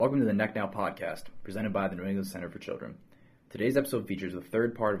Welcome to the Neck Now podcast, presented by the New England Center for Children. Today's episode features the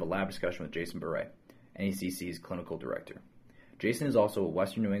third part of a lab discussion with Jason Beret, NECC's clinical director. Jason is also a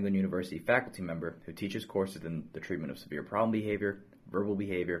Western New England University faculty member who teaches courses in the treatment of severe problem behavior, verbal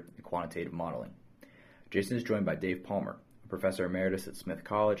behavior, and quantitative modeling. Jason is joined by Dave Palmer, a professor emeritus at Smith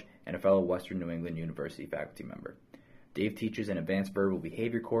College and a fellow Western New England University faculty member. Dave teaches an advanced verbal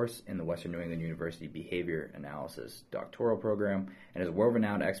behavior course in the Western New England University Behavior Analysis doctoral program and is a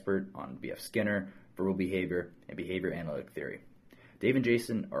world-renowned expert on B.F. Skinner, verbal behavior, and behavior analytic theory. Dave and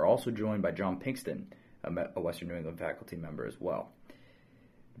Jason are also joined by John Pinkston, a Western New England faculty member as well.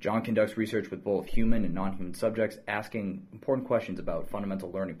 John conducts research with both human and non-human subjects, asking important questions about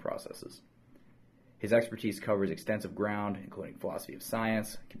fundamental learning processes. His expertise covers extensive ground, including philosophy of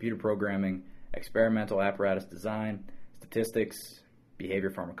science, computer programming, experimental apparatus design, statistics,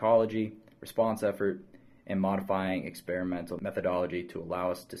 behavior pharmacology, response effort, and modifying experimental methodology to allow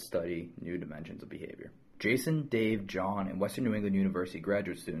us to study new dimensions of behavior. Jason, Dave, John, and Western New England University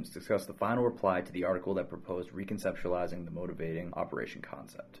graduate students discuss the final reply to the article that proposed reconceptualizing the motivating operation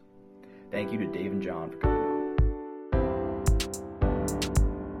concept. Thank you to Dave and John for coming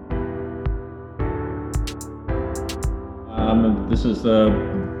on. This is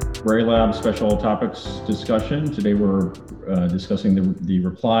the Beret Lab Special Topics discussion. Today we're discussing the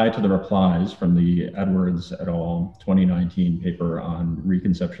reply to the replies from the Edwards et al. 2019 paper on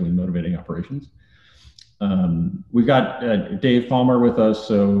reconceptually motivating operations. We've got Dave Palmer with us.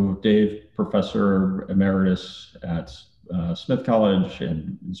 So Dave, professor emeritus at Smith College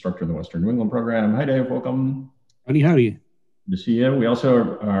and instructor in the Western New England program. Hi, Dave. Welcome. Howdy. Good to see you. We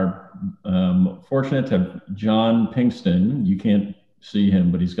also are fortunate to have John Pinkston. You can't see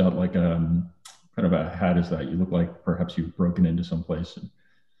him, but he's got like kind of a hat is that you look like perhaps you've broken into some place and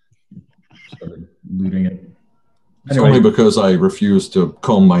started looting it. It's only because I refuse to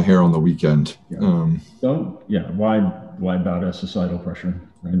comb my hair on the weekend. Yeah. Why bow to societal pressure,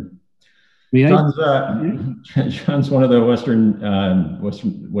 right? John's one of the Western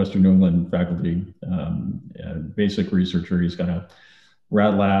New England faculty, basic researcher. He's got a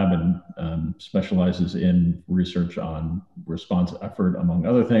rad lab and specializes in research on response effort, among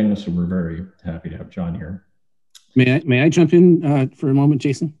other things. So we're very happy to have John here. May I jump in for a moment,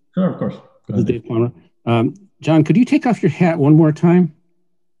 Jason? Sure, of course. Go ahead. Dave Palmer. John, could you take off your hat one more time?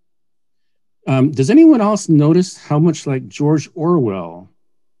 Does anyone else notice how much like George Orwell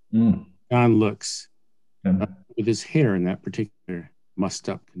John looks with his hair in that particular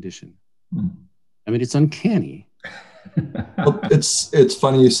mussed-up condition? I mean, it's uncanny. Well, it's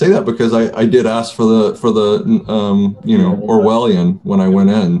funny you say that because I did ask for the Orwellian when I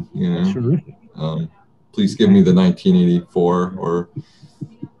went in. Sure. Please give me the 1984 or.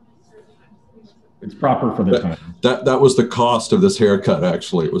 It's proper for the time. That was the cost of this haircut.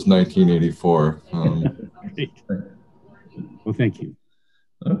 Actually, it was 1984. Great. Well, thank you.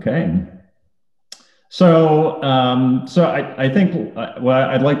 Okay. So I think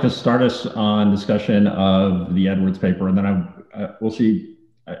I'd like to start us on discussion of the Edwards paper, and then we'll see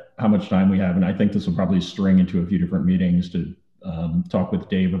how much time we have. And I think this will probably string into a few different meetings to talk with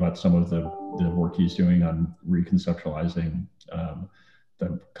Dave about some of the work he's doing on reconceptualizing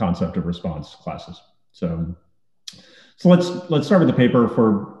the concept of response classes. So let's start with the paper.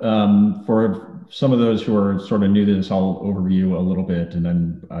 For some of those who are sort of new to this, I'll overview a little bit, and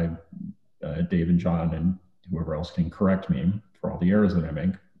then Dave and John and whoever else can correct me for all the errors that I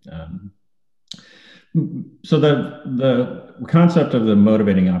make. So the concept of the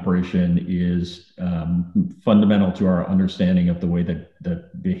motivating operation is fundamental to our understanding of the way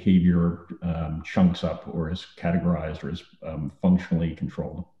that behavior chunks up or is categorized or is functionally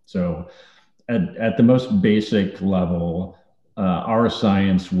controlled. So at the most basic level, our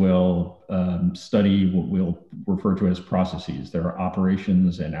science will study what we'll refer to as processes. There are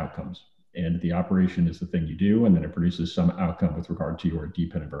operations and outcomes. And the operation is the thing you do, and then it produces some outcome with regard to your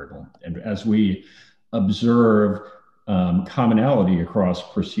dependent variable. And as we observe commonality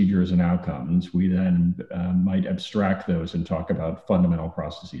across procedures and outcomes, we then might abstract those and talk about fundamental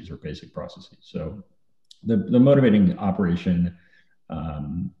processes or basic processes. So the motivating operation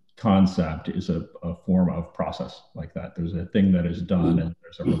concept is a form of process like that. There's a thing that is done and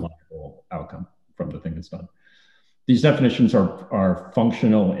there's a reliable outcome from the thing that's done. These definitions are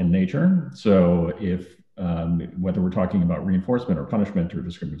functional in nature. So if whether we're talking about reinforcement or punishment or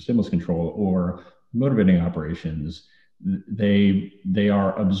discriminative stimulus control or motivating operations, they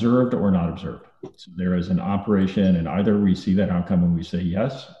are observed or not observed. So there is an operation and either we see that outcome and we say,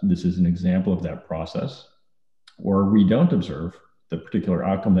 yes, this is an example of that process, or we don't observe the particular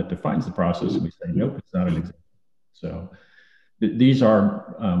outcome that defines the process and we say, nope, it's not an example. So These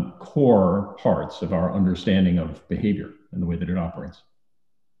are core parts of our understanding of behavior and the way that it operates.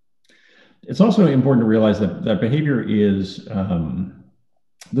 It's also important to realize that behavior is,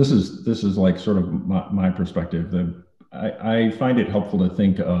 this is like sort of my perspective. I find it helpful to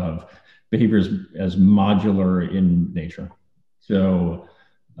think of behavior as modular in nature. So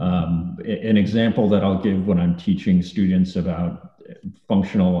an example that I'll give when I'm teaching students about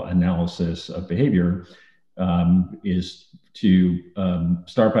functional analysis of behavior is to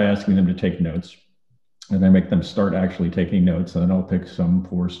start by asking them to take notes. And I make them start actually taking notes, and then I'll pick some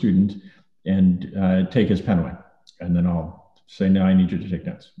poor student and take his pen away. And then I'll say, no, I need you to take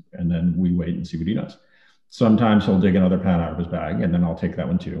notes. And then we wait and see what he does. Sometimes he'll dig another pen out of his bag, and then I'll take that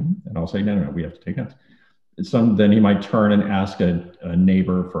one too. And I'll say, no, we have to take notes. Then he might turn and ask a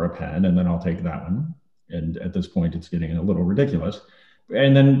neighbor for a pen, and then I'll take that one. And at this point, it's getting a little ridiculous.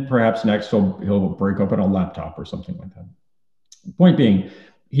 And then perhaps next he'll break open a laptop or something like that. Point being,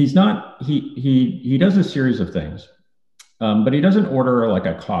 he does a series of things, but he doesn't order like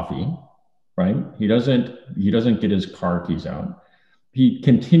a coffee, right? He doesn't get his car keys out. He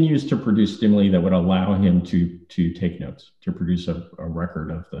continues to produce stimuli that would allow him to take notes, to produce a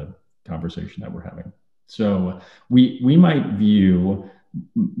record of the conversation that we're having. So we might view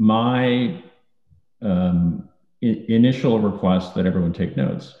my initial request that everyone take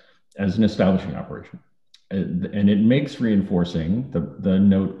notes as an establishing operation. And it makes reinforcing the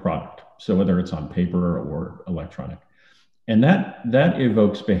note product. So whether it's on paper or electronic. And that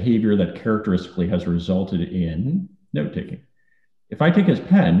evokes behavior that characteristically has resulted in note-taking. If I take his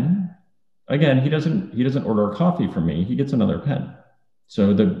pen, again, he doesn't order a coffee from me, he gets another pen.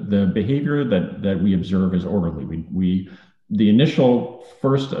 So the behavior that we observe is orderly. The initial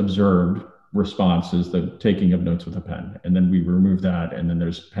first observed response is the taking of notes with a pen, and then we remove that, and then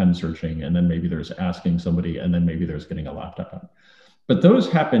there's pen searching, and then maybe there's asking somebody, and then maybe there's getting a laptop out. But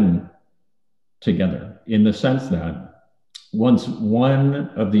those happen together in the sense that once one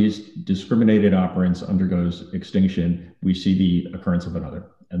of these discriminated operands undergoes extinction, we see the occurrence of another,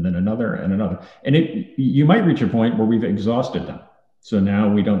 and then another, and another. And you might reach a point where we've exhausted them. So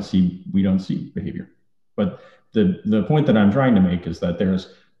now we don't see behavior. But the point that I'm trying to make is that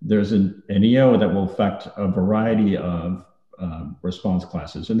there's an EO that will affect a variety of response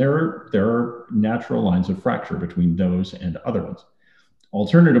classes. And there are natural lines of fracture between those and other ones.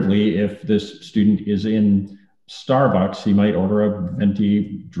 Alternatively, if this student is in Starbucks, he might order a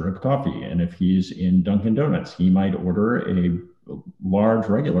venti drip coffee. And if he's in Dunkin' Donuts, he might order a large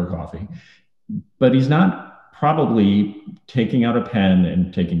regular coffee. But he's not probably taking out a pen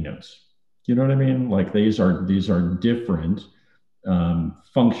and taking notes. You know what I mean? Like these are different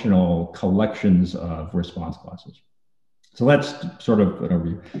functional collections of response classes. So that's sort of an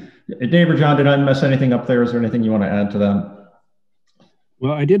overview. Dave or John, did I mess anything up there? Is there anything you want to add to that?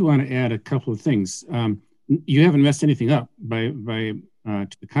 Well, I did want to add a couple of things. You haven't messed anything up by to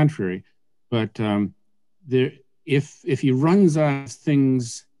the contrary, but if he runs out of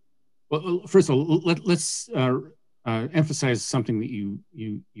things, well, first of all, let's emphasize something that you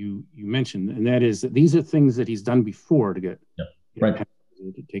mentioned, and that is that these are things that he's done before to get to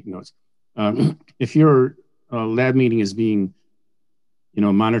take notes. If your lab meeting is being,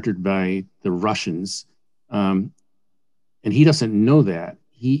 monitored by the Russians, and he doesn't know that,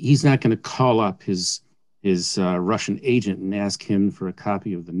 he's not going to call up his Russian agent and ask him for a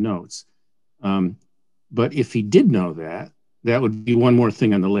copy of the notes. But if he did know that, that would be one more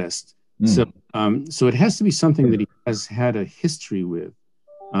thing on the list. So it has to be something that he has had a history with.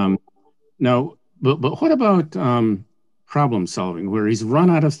 Now, but what about problem solving, where he's run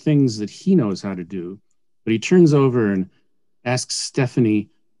out of things that he knows how to do, but he turns over and asks Stephanie,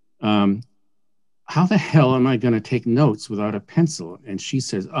 how the hell am I going to take notes without a pencil? And she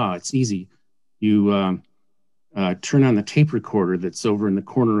says, it's easy. You turn on the tape recorder that's over in the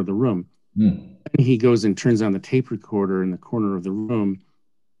corner of the room. And he goes and turns on the tape recorder in the corner of the room,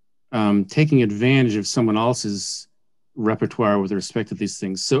 taking advantage of someone else's repertoire with respect to these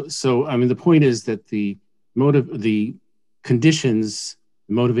things. So I mean, the point is that the conditions,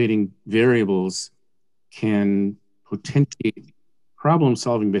 motivating variables can potentiate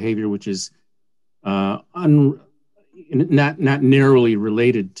problem-solving behavior, which is not narrowly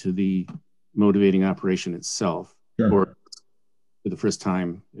related to the motivating operation itself, or for the first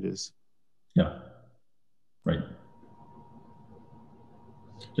time it is. Yeah, right.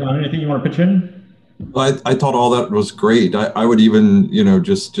 John, anything you want to pitch in? Well, I thought all that was great. I would even,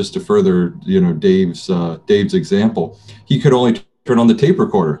 just to further, Dave's example, he could only turn on the tape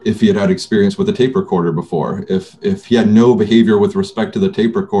recorder if he had had experience with a tape recorder before. If he had no behavior with respect to the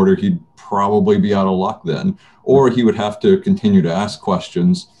tape recorder, he'd probably be out of luck then, or he would have to continue to ask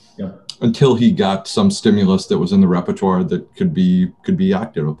questions until he got some stimulus that was in the repertoire that could be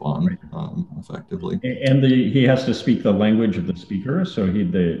acted upon effectively. And he has to speak the language of the speaker. So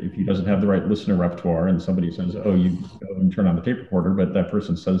if he doesn't have the right listener repertoire and somebody says, "Oh, you go and turn on the tape recorder," but that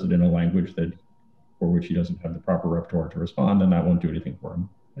person says it in a language for which he doesn't have the proper repertoire to respond, and that won't do anything for him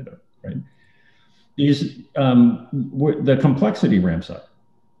either, right? The complexity ramps up.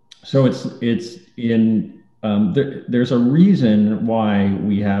 So there's a reason why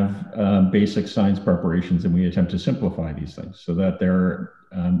we have basic science preparations, and we attempt to simplify these things so that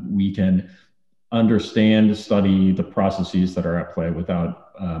we can understand, study the processes that are at play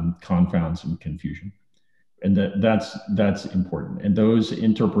without confounds and confusion. And that's important. And those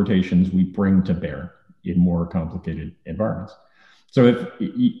interpretations we bring to bear in more complicated environments. So if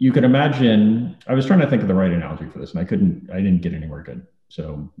you could imagine, I was trying to think of the right analogy for this, and I didn't get anywhere good.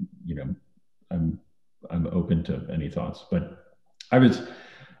 So, I'm open to any thoughts, but I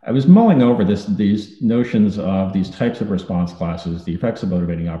was mulling over these notions of these types of response classes, the effects of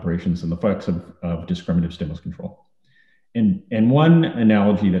motivating operations, and the effects of discriminative stimulus control. And one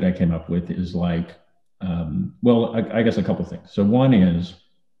analogy that I came up with is like, I guess a couple things. So one is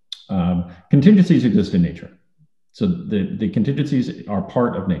contingencies exist in nature. So the contingencies are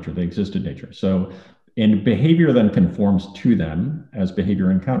part of nature. They exist in nature. So, and behavior then conforms to them as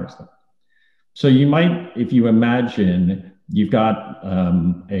behavior encounters them. So you might, if you imagine you've got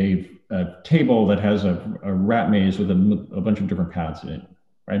a table that has a rat maze with a bunch of different paths in it,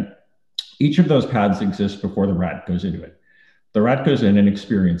 right? Each of those paths exists before the rat goes into it. The rat goes in and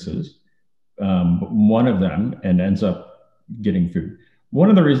experiences one of them and ends up getting food. One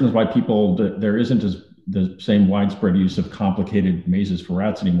of the reasons why there isn't the same widespread use of complicated mazes for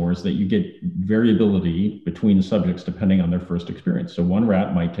rats anymore is that you get variability between subjects depending on their first experience. So one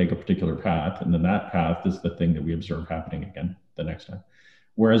rat might take a particular path, and then that path is the thing that we observe happening again the next time.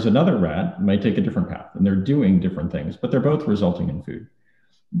 Whereas another rat might take a different path, and they're doing different things, but they're both resulting in food.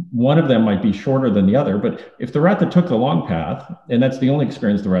 One of them might be shorter than the other, but if the rat that took the long path, and that's the only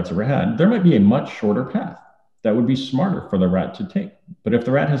experience the rat's ever had, there might be a much shorter path that would be smarter for the rat to take. But if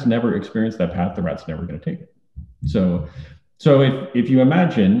the rat has never experienced that path, the rat's never going to take it. So if you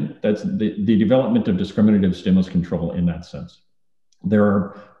imagine that's the development of discriminative stimulus control in that sense,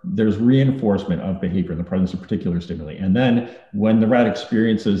 there's reinforcement of behavior in the presence of particular stimuli. And then when the rat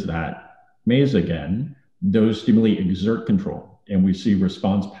experiences that maze again, those stimuli exert control. And we see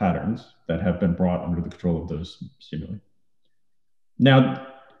response patterns that have been brought under the control of those stimuli. Now,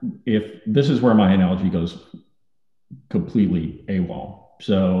 if this is where my analogy goes completely AWOL.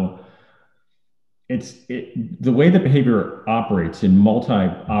 So the way that behavior operates in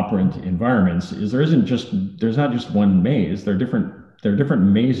multi-operant environments is there's not just one maze, there are different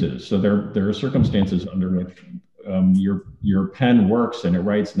mazes. So there are circumstances under which your pen works and it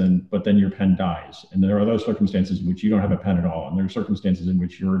writes, but then your pen dies. And there are those circumstances in which you don't have a pen at all. And there are circumstances in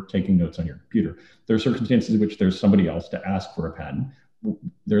which you're taking notes on your computer. There are circumstances in which there's somebody else to ask for a pen.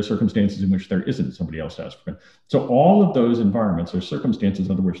 There are circumstances in which there isn't somebody else to ask for a pen. So all of those environments are circumstances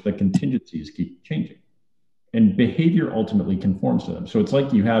under which the contingencies keep changing. And behavior ultimately conforms to them. So it's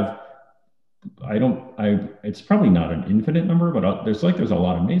like you have, it's probably not an infinite number, but there's a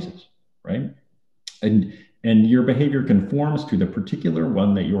lot of mazes, right? And your behavior conforms to the particular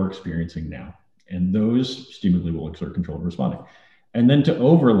one that you're experiencing now. And those stimuli will exert control of responding. And then to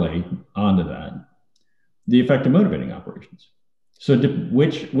overlay onto that, the effect of motivating operations. So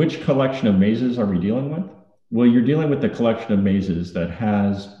which collection of mazes are we dealing with? Well, you're dealing with the collection of mazes that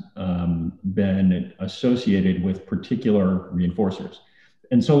has been associated with particular reinforcers.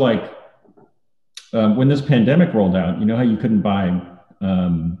 And so when this pandemic rolled out, you know how you couldn't buy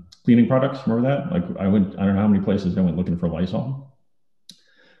cleaning products? Remember that? I don't know how many places I went looking for Lysol.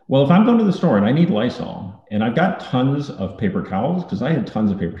 Well, if I'm going to the store and I need Lysol and I've got tons of paper towels, because I had tons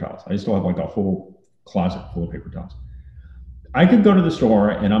of paper towels. I still have a whole closet full of paper towels. I could go to the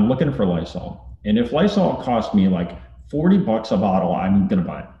store and I'm looking for Lysol. And if Lysol cost me $40 a bottle, I'm going to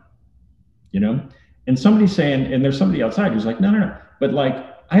buy it, And somebody's saying, and there's somebody outside who's like, no. But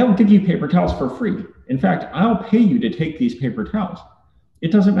I'll give you paper towels for free. In fact, I'll pay you to take these paper towels.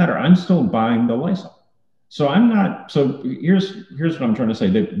 It doesn't matter. I'm still buying the Lysol. So here's what I'm trying to say.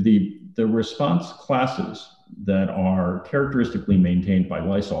 The response classes that are characteristically maintained by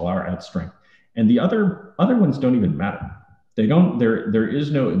Lysol are at strength. And the other ones don't even matter. There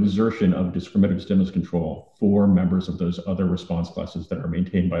is no exertion of discriminative stimulus control for members of those other response classes that are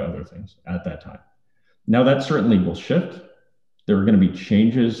maintained by other things at that time. Now that certainly will shift. There are going to be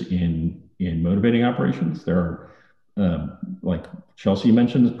changes in motivating operations. There are, like Chelsea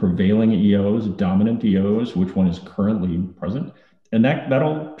mentions, prevailing EOs, dominant EOs, which one is currently present, and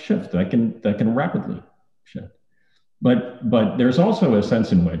that'll shift. That can rapidly shift. But there's also a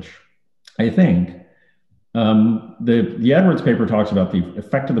sense in which I think the Edwards paper talks about the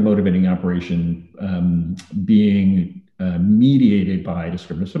effect of the motivating operation being mediated by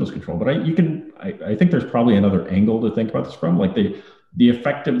discriminative stimulus control. But I think there's probably another angle to think about this from, like the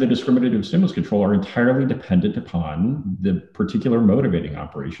effect of the discriminative stimulus control are entirely dependent upon the particular motivating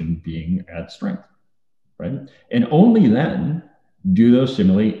operation being at strength, right? And only then do those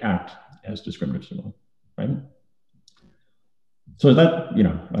stimuli act as discriminative stimuli, right? So that, I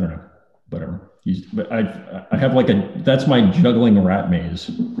don't know, whatever. But I have that's my juggling a rat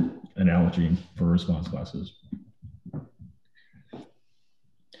maze analogy for response classes.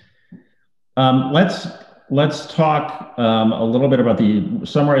 Let's talk a little bit about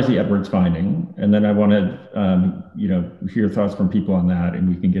summarize the Edwards finding, and then I want to hear thoughts from people on that, and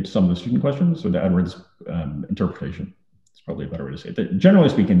we can get to some of the student questions. So the Edwards interpretation is probably a better way to say it. Generally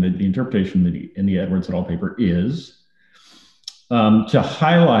speaking, the interpretation in the Edwards et al. Paper is to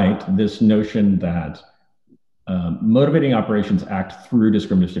highlight this notion that motivating operations act through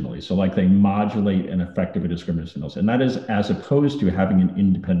discriminative stimuli. So like they modulate an effect of a discriminative stimulus, and that is as opposed to having an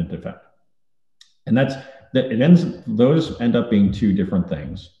independent effect. And those end up being two different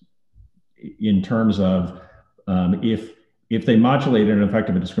things in terms of if they modulate an effect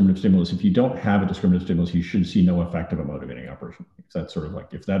of a discriminative stimulus, if you don't have a discriminative stimulus, you should see no effect of a motivating operation. So that's sort of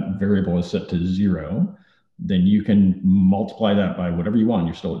like if that variable is set to 0, then you can multiply that by whatever you want,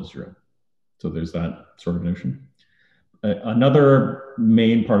 you're still at 0. So there's that sort of notion. Another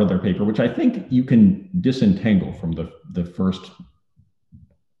main part of their paper, which I think you can disentangle from the first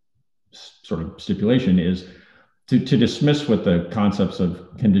sort of stipulation, is to dismiss with the concepts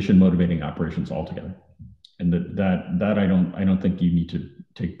of condition motivating operations altogether. And that I don't think you need to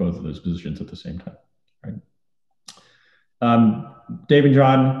take both of those positions at the same time, right? Dave and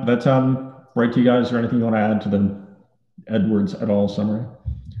John, that sound right to you guys, or anything you want to add to the Edwards et al. Summary?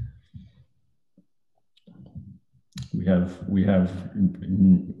 We have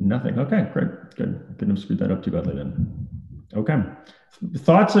nothing. Okay, great, good. Couldn't have screwed that up too badly then. Okay,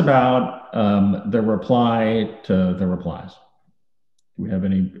 thoughts about the reply to the replies? Do we have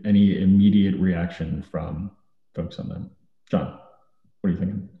any immediate reaction from folks on that? John, what are you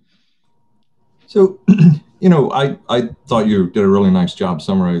thinking? So, I thought you did a really nice job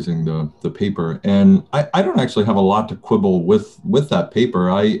summarizing the paper, and I don't actually have a lot to quibble with that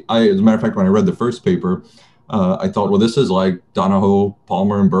paper. I as a matter of fact, when I read the first paper, I thought, well, this is like Donahoe,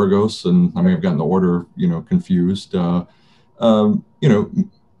 Palmer, and Burgos, and I may have gotten the order, confused.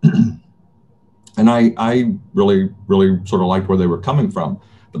 And I really sort of liked where they were coming from.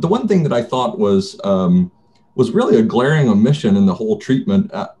 But the one thing that I thought was really a glaring omission in the whole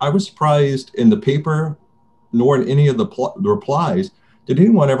treatment. I was surprised in the paper, nor in any of the replies, did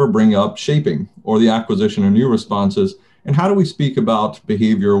anyone ever bring up shaping or the acquisition of new responses? And how do we speak about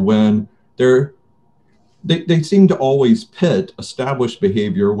behavior when they seem to always pit established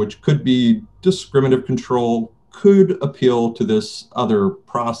behavior, which could be discriminative control, could appeal to this other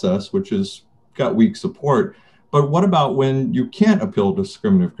process, which has got weak support. But what about when you can't appeal to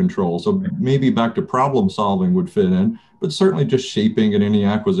discriminative control? So maybe back to problem solving would fit in, but certainly just shaping and any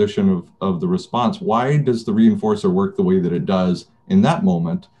acquisition of the response. Why does the reinforcer work the way that it does in that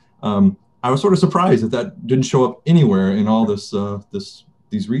moment? I was sort of surprised that didn't show up anywhere in all these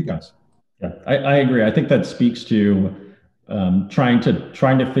readings. Yeah, I agree. I think that speaks to trying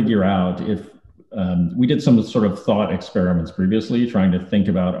to figure out if we did some sort of thought experiments previously, trying to think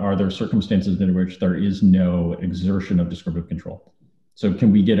about, are there circumstances in which there is no exertion of discriminative control? So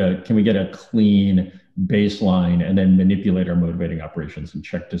can we get a clean baseline and then manipulate our motivating operations and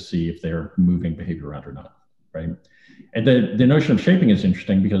check to see if they're moving behavior around or not, right? And the notion of shaping is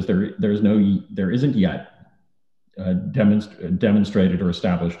interesting because there isn't yet demonstrated or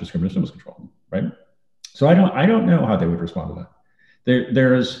established discriminative stimulus control, right? So I don't know how they would respond to that.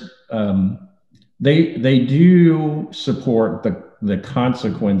 They do support the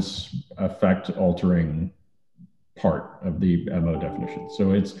consequence effect altering part of the MO definition.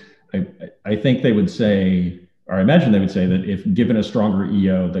 So I think they would say, or I imagine they would say that if given a stronger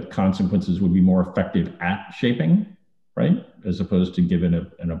EO, that consequences would be more effective at shaping, right? As opposed to given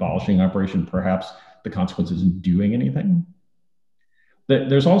an abolishing operation, perhaps the consequence isn't doing anything.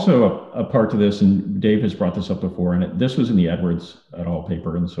 There's also a part to this, and Dave has brought this up before, and this was in the Edwards et al.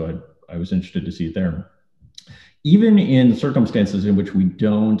 Paper, and so I was interested to see it there. Even in circumstances in which we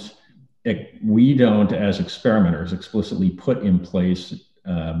don't we don't, as experimenters, explicitly put in place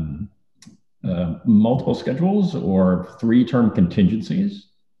multiple schedules or 3-term contingencies.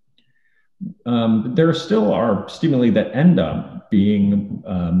 There still are stimuli that end up being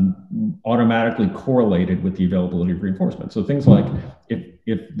automatically correlated with the availability of reinforcement. So things like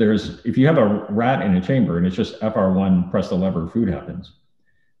if you have a rat in a chamber and it's just FR1, press the lever, food happens.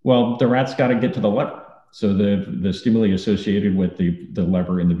 Well, the rat's got to get to the lever. So the stimuli associated with the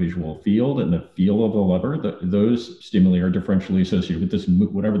lever in the visual field and the feel of the lever, those stimuli are differentially associated with this,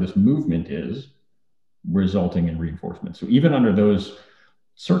 whatever this movement is, resulting in reinforcement. So even under those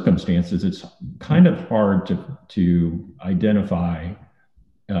circumstances, it's kind of hard to identify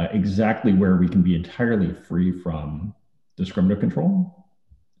exactly where we can be entirely free from discriminative control.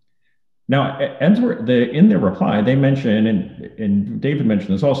 Now, in their reply, they mention, and David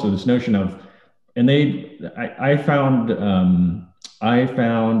mentioned this also, this notion of, and I found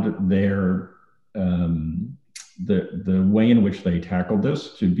their the way in which they tackled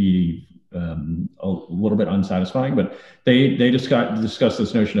this to be a little bit unsatisfying, but they discuss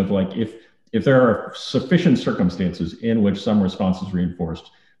this notion of like, if there are sufficient circumstances in which some response is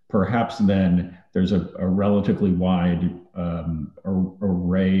reinforced, perhaps then there's a relatively wide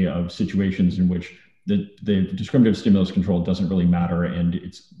array of situations in which the discriminative stimulus control doesn't really matter, and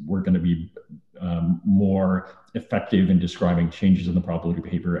we're going to be more effective in describing changes in the probability of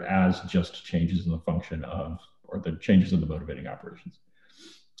behavior as just changes in the function of, or the changes in the motivating operations.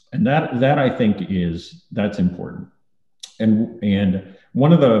 And that I think that's important. And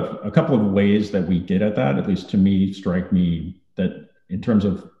one of a couple of ways that we get at that, at least to me, strike me that in terms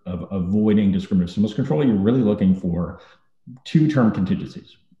of avoiding discriminative stimulus control, you're really looking for 2-term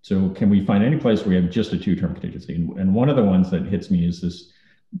contingencies. So can we find any place where we have just a 2-term contingency? And one of the ones that hits me is this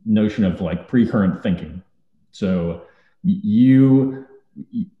notion of like precurrent thinking. So you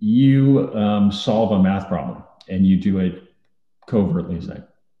solve a math problem and you do it covertly, say.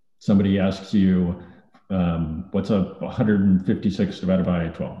 Somebody asks you, what's 156 divided by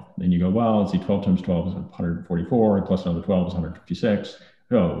 12? And you go, well, let's see, 12 times 12 is 144, plus another 12 is 156.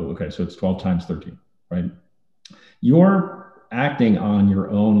 Oh, okay, so it's 12 times 13, right? You're acting on your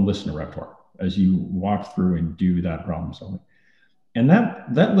own listener repertoire as you walk through and do that problem solving. And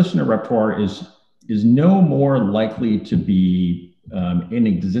that listener repertoire is no more likely to be in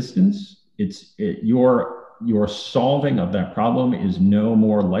existence. Your solving of that problem is no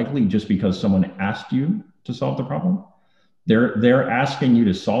more likely just because someone asked you to solve the problem. They're asking you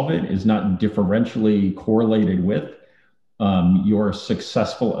to solve it is not differentially correlated with your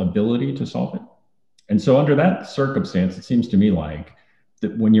successful ability to solve it. And so under that circumstance, it seems to me like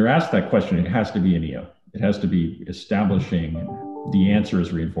that when you're asked that question, it has to be an EO. It has to be establishing the answer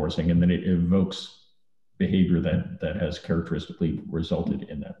is reinforcing, and then it evokes behavior that has characteristically resulted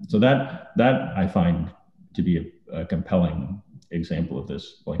in that. So that I find to be a compelling example of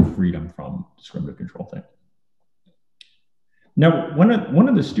this, like freedom from discriminative control thing. Now, one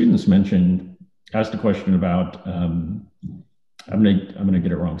of the students asked a question about, I'm gonna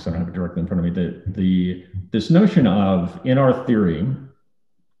get it wrong, so I don't have it directly in front of me. This notion of, in our theory,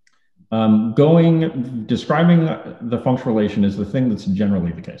 describing the functional relation is the thing that's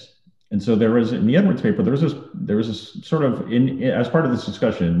generally the case. And so there was, in the Edwards paper, there was this sort of, as part of this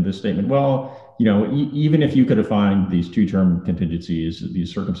discussion, this statement, well, even if you could define these 2-term contingencies,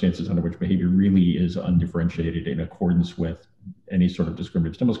 these circumstances under which behavior really is undifferentiated in accordance with any sort of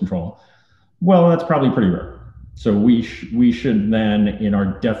discriminative stimulus control, well, that's probably pretty rare. So we should then, in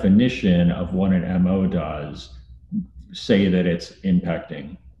our definition of what an MO does, say that it's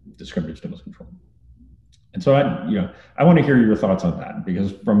impacting discriminative stimulus control. And so I want to hear your thoughts on that,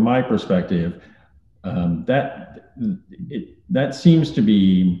 because from my perspective, that seems to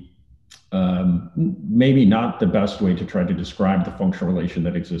be maybe not the best way to try to describe the functional relation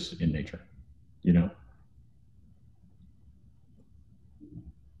that exists in nature.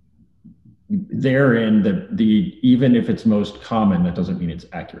 Therein, even if it's most common, that doesn't mean it's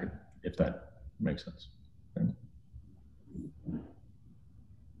accurate, if that makes sense. Okay.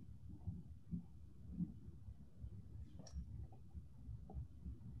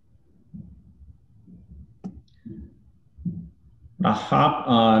 I'll hop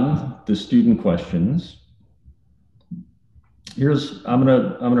on the student questions. I'm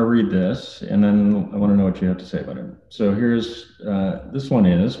gonna read this, and then I want to know what you have to say about it. So here's this one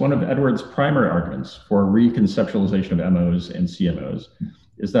is one of Edwards' primary arguments for reconceptualization of MOs and CMOs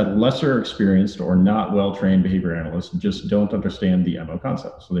is that lesser experienced or not well-trained behavior analysts just don't understand the MO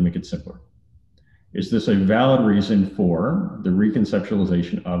concept, so they make it simpler. Is this a valid reason for the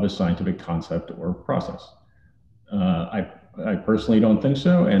reconceptualization of a scientific concept or process? I personally don't think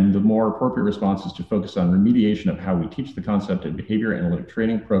so. And the more appropriate response is to focus on remediation of how we teach the concept in behavior analytic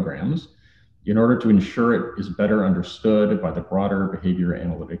training programs in order to ensure it is better understood by the broader behavior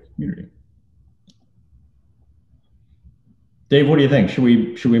analytic community. Dave, what do you think? Should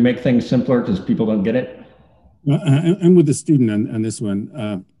we make things simpler because people don't get it? I'm with the student on this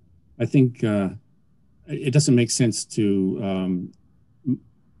one. I think it doesn't make sense to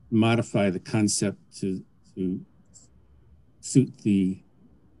modify the concept to suit the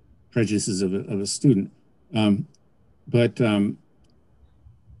prejudices of a student. But I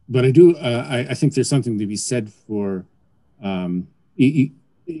do. I think there's something to be said for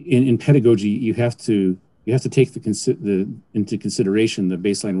in pedagogy. You have to take into consideration the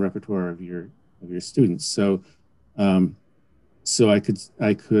baseline repertoire of your students. So I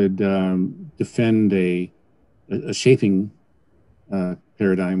could defend a shaping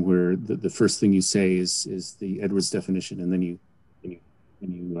paradigm where the first thing you say is the Edwards definition, and then you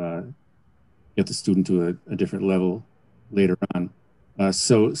get the student to a different level later on.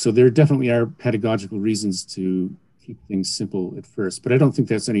 So there definitely are pedagogical reasons to keep things simple at first, but I don't think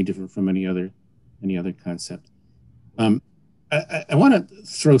that's any different from any other concept. I want to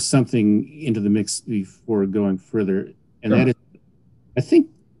throw something into the mix before going further, and that is, I think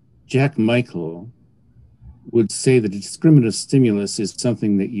Jack Michael would say that a discriminative stimulus is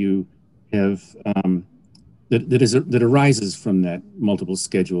something that you have that arises from that multiple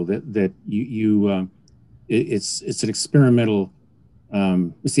schedule. It's an experimental.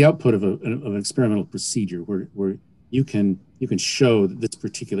 It's the output of an experimental procedure where you can show that this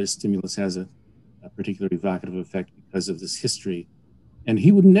particular stimulus has a particularly evocative effect because of this history, and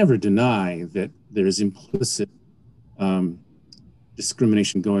he would never deny that there's implicit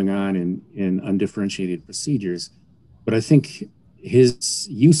discrimination going on in undifferentiated procedures. But I think his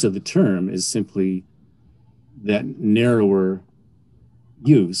use of the term is simply that narrower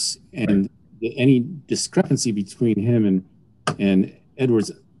use, and any discrepancy between him and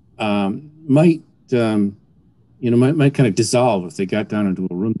Edwards might kind of dissolve if they got down into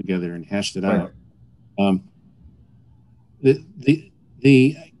a room together and hashed it out. I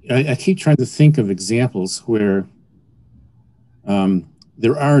keep trying to think of examples where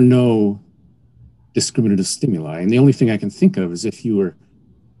there are no discriminative stimuli, and the only thing I can think of is if you were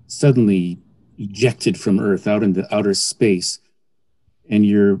suddenly ejected from Earth out into outer space, and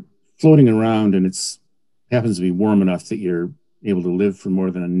you're floating around, and it happens to be warm enough that you're able to live for more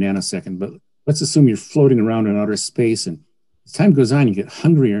than a nanosecond. But let's assume you're floating around in outer space, and as time goes on, you get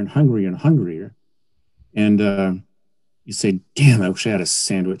hungrier and hungrier and hungrier. And you say, damn, I wish I had a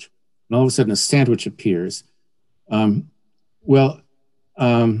sandwich. And all of a sudden a sandwich appears. Are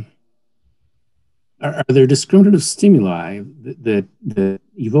there discriminative stimuli that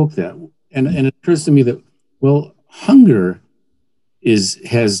evoke that? And it occurs to me that, well, hunger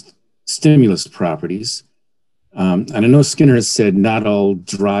has stimulus properties. And I know Skinner has said not all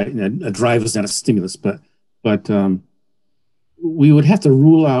drive is not a stimulus, but we would have to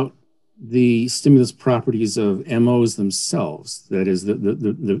rule out the stimulus properties of MOs themselves. That is,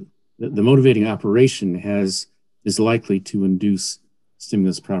 the motivating operation is likely to induce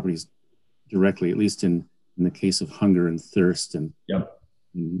stimulus properties directly, at least in the case of hunger and thirst and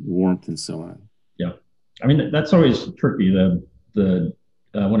warmth and so on. Yeah, I mean that's always tricky.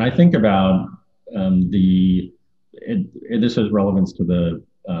 When I think about this has relevance to the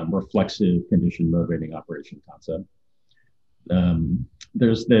reflexive condition motivating operation concept.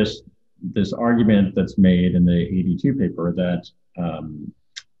 There's this argument that's made in the 82 paper that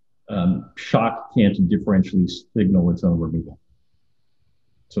shock can't differentially signal its own removal.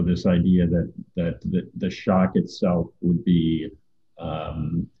 So this idea that the shock itself would be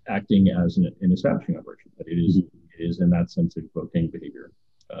acting as an establishing operation, that it is in that sense evoking behavior.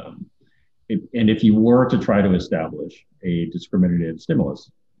 And if you were to try to establish a discriminative stimulus,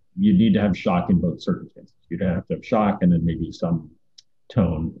 you'd need to have shock in both circumstances. You'd have to have shock and then maybe some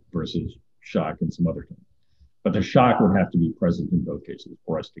tone versus shock and some other tone. But the shock would have to be present in both cases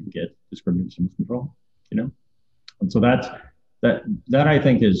for us to get discriminative stimulus control, And so that I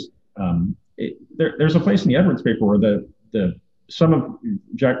think is, there's a place in the Edwards paper where some of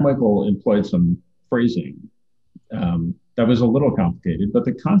Jack Michael employed some phrasing that was a little complicated, but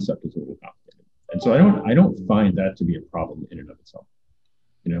the concept is a little complicated. And so I don't find that to be a problem in and of itself.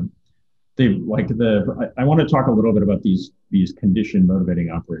 I want to talk a little bit about these condition motivating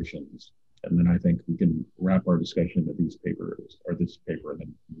operations, and then I think we can wrap our discussion of this paper, and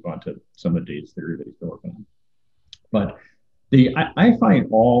then move on to some of Dave's theory that he's been working on. But I find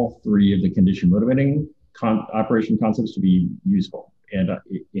all three of the condition motivating operation concepts to be useful, and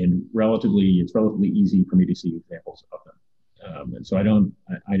it's relatively easy for me to see examples of them. And so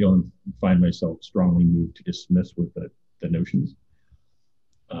I don't find myself strongly moved to dismiss with the notions.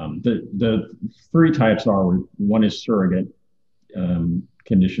 The three types are, one is surrogate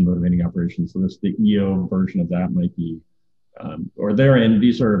condition motivating operations. So this, the EO version of that might be, or therein,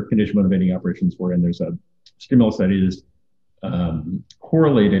 these are condition motivating operations wherein there's a stimulus that is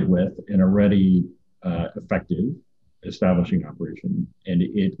correlated with an already effective establishing operation, and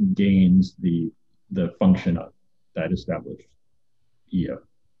it gains the function of that established EO.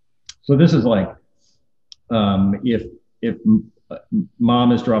 So this is like if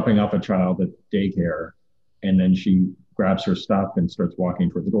mom is dropping off a child at daycare, and then she grabs her stuff and starts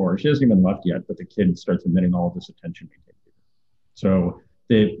walking toward the door. She hasn't even left yet, but the kid starts emitting all this attention. So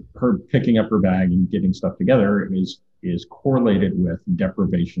her picking up her bag and getting stuff together is correlated with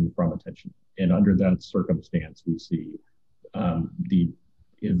deprivation from attention. And under that circumstance, we see the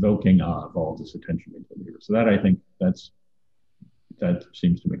evoking of all this attention behavior. So that, I think, that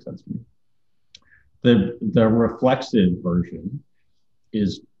seems to make sense to me. The reflexive version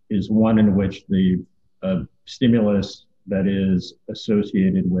is one in which the stimulus that is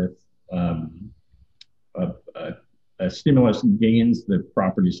associated with a stimulus gains the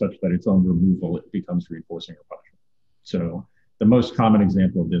property such that its own removal, it becomes reinforcing or punishing. So the most common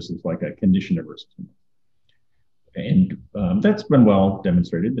example of this is like a condition aversive stimulus. And that's been well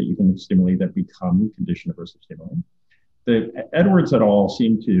demonstrated that you can stimuli that become condition aversive stimuli. The Edwards et al.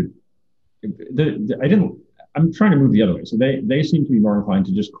 Seem to, I'm trying to move the other way. So they seem to be more inclined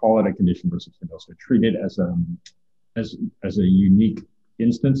to just call it a condition aversive stimulus, so treat it as a unique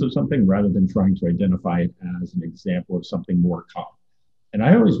instance of something rather than trying to identify it as an example of something more common. And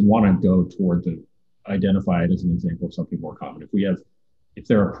I always want to go toward the identify it as an example of something more common. If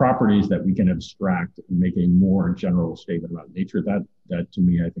there are properties that we can abstract and make a more general statement about nature, that to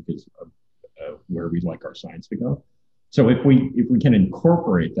me, I think is where we'd like our science to go. So if we can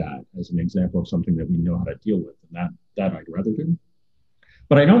incorporate that as an example of something that we know how to deal with, then that I'd rather do.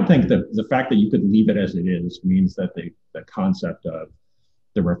 But I don't think that the fact that you could leave it as it is means that the concept of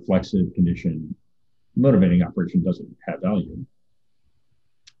the reflexive condition motivating operation doesn't have value.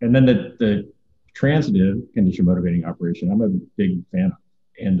 And then the transitive condition motivating operation, I'm a big fan of.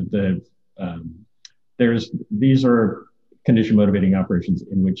 And these are condition motivating operations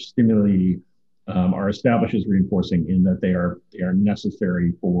in which stimuli are established as reinforcing in that they are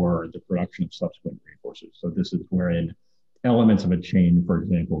necessary for the production of subsequent reinforcers. So this is wherein elements of a chain, for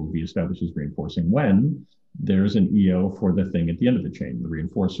example, will be established as reinforcing when there's an EO for the thing at the end of the chain, the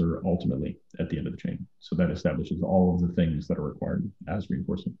reinforcer ultimately at the end of the chain. So that establishes all of the things that are required as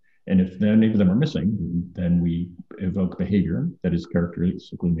reinforcing. And if any of them are missing, then we evoke behavior that is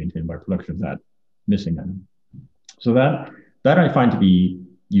characteristically maintained by production of that missing item. So that I find to be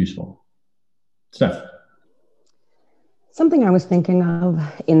useful. Steph. Something I was thinking of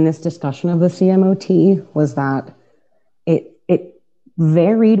in this discussion of the CMOT was that it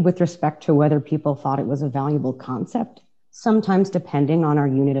varied with respect to whether people thought it was a valuable concept, sometimes depending on our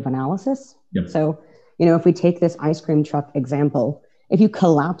unit of analysis. Yep. So, if we take this ice cream truck example, if you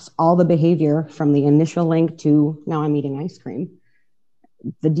collapse all the behavior from the initial link to now I'm eating ice cream,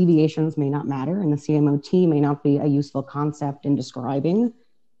 the deviations may not matter, and the CMOT may not be a useful concept in describing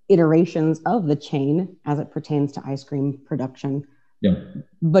iterations of the chain as it pertains to ice cream production. Yeah.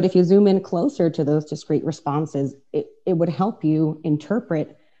 But if you zoom in closer to those discrete responses, it would help you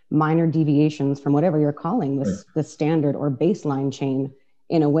interpret minor deviations from whatever you're calling this, the standard or baseline chain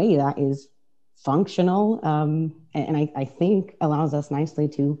in a way that is functional, and I think allows us nicely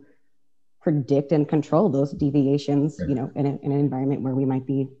to predict and control those deviations, in an environment where we might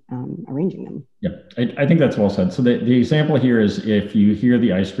be arranging them. Yeah, I think that's well said. So the example here is if you hear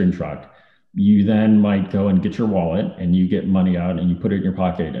the ice cream truck, you then might go and get your wallet and you get money out and you put it in your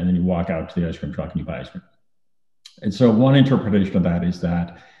pocket and then you walk out to the ice cream truck and you buy ice cream. And so one interpretation of that is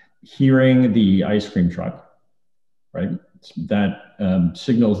that hearing the ice cream truck, right, that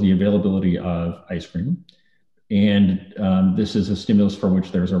signals the availability of ice cream. And this is a stimulus for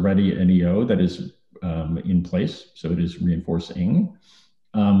which there's already an EO that is in place. So it is reinforcing,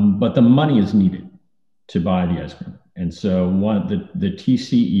 but the money is needed to buy the ice cream. And so the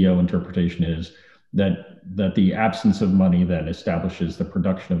TCEO interpretation is that the absence of money then establishes the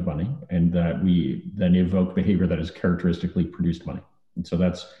production of money, and that we then evoke behavior that is characteristically produced money. And so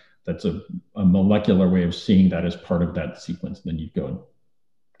that's a molecular way of seeing that as part of that sequence. Then you go and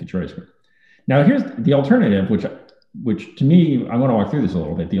get your ice cream. Now here's the alternative, which to me, I want to walk through this a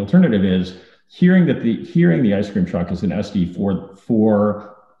little bit. The alternative is hearing the ice cream truck is an SD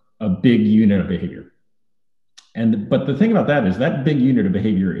for a big unit of behavior. But the thing about that is that big unit of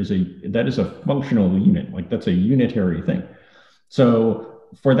behavior is a functional unit, like that's a unitary thing. So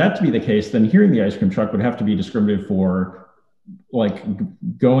for that to be the case, then hearing the ice cream truck would have to be discriminative for like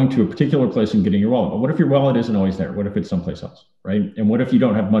going to a particular place and getting your wallet. But what if your wallet isn't always there? What if it's someplace else, right? And what if you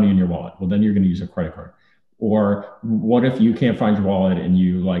don't have money in your wallet? Well, then you're going to use a credit card. Or what if you can't find your wallet and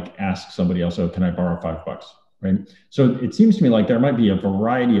you like ask somebody else, oh, can I borrow $5? Right? So it seems to me like there might be a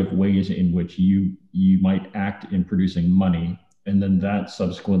variety of ways in which you might act in producing money, and then that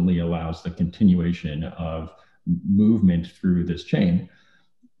subsequently allows the continuation of movement through this chain.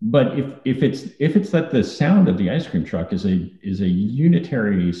 But if it's that the sound of the ice cream truck is a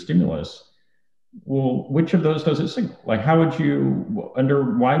unitary stimulus, well, which of those does it signal? Like, why would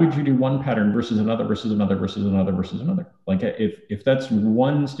you do one pattern versus another versus another versus another versus another? Like, if that's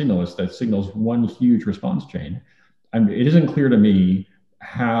one stimulus that signals one huge response chain, it isn't clear to me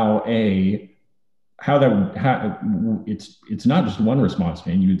how it's not just one response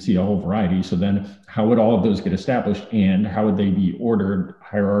chain. You would see a whole variety. So then how would all of those get established, and how would they be ordered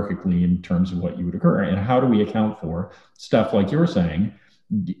hierarchically in terms of what you would occur? And how do we account for stuff like you're saying,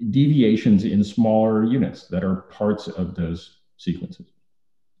 deviations in smaller units that are parts of those sequences?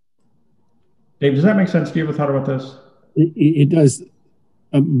 Dave, does that make sense? Do you ever thought about this? It does,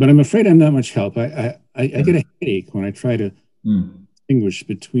 but I'm afraid I'm not much help. I get a headache when I try to distinguish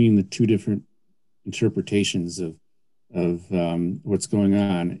between the two different interpretations of what's going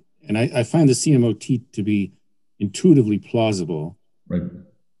on, and I find the CMOT to be intuitively plausible, right?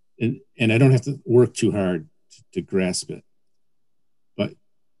 And I don't have to work too hard to grasp it. But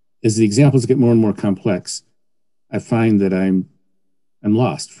as the examples get more and more complex, I find that I'm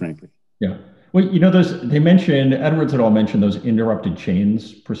lost, frankly. Yeah. Well, Edwards had all mentioned those interrupted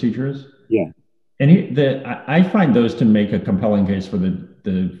chains procedures. Yeah. And I find those to make a compelling case for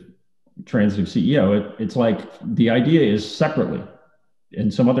the transitive CEO. It's like the idea is separately,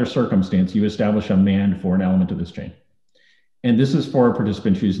 in some other circumstance, you establish a man for an element of this chain. And this is for a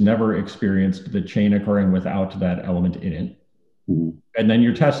participant who's never experienced the chain occurring without that element in it. Mm-hmm. And then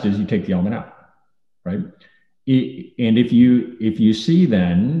your test is you take the element out, right? And if you see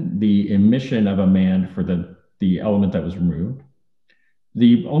then the emission of a man for the element that was removed,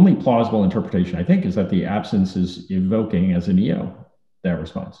 the only plausible interpretation, I think, is that the absence is evoking as an EO that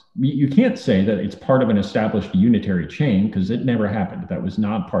response. You can't say that it's part of an established unitary chain, because it never happened. That was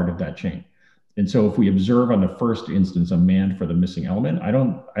not part of that chain. And so if we observe on the first instance a man for the missing element, I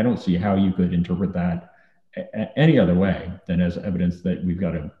don't see how you could interpret that any other way than as evidence that we've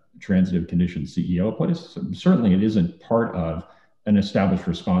got a transitive condition CEO place. So certainly it isn't part of an established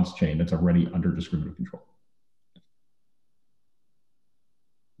response chain that's already under discriminative control.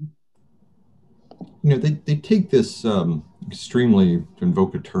 They take this extremely, to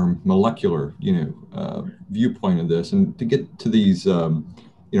invoke a term, molecular, viewpoint of this, and to get to these,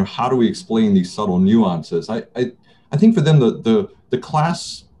 how do we explain these subtle nuances? I think for them, the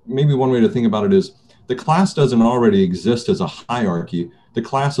class, maybe one way to think about it is the class doesn't already exist as a hierarchy. The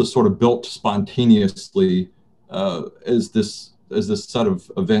class is sort of built spontaneously as this set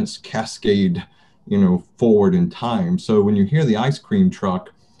of events cascade, forward in time. So when you hear the ice cream truck,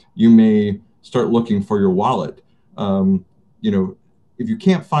 you may start looking for your wallet. If you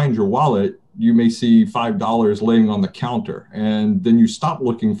can't find your wallet, you may see $5 laying on the counter, and then you stop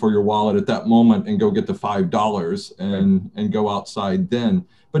looking for your wallet at that moment and go get the $5 and go outside then.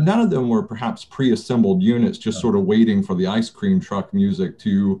 But none of them were perhaps pre-assembled units, just sort of waiting for the ice cream truck music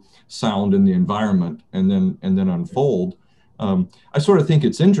to sound in the environment and then unfold. I sort of think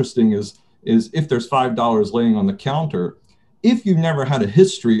it's interesting is if there's $5 laying on the counter, if you've never had a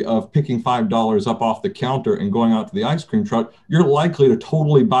history of picking $5 up off the counter and going out to the ice cream truck, you're likely to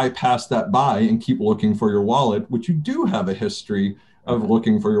totally bypass that buy and keep looking for your wallet, which you do have a history of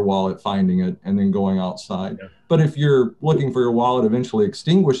looking for your wallet, finding it, and then going outside. Yeah. But if you're looking for your wallet eventually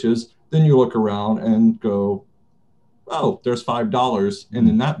extinguishes, then you look around and go, oh, there's $5. And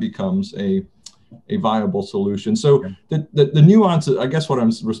then that becomes a viable solution. So the nuances, I guess what I'm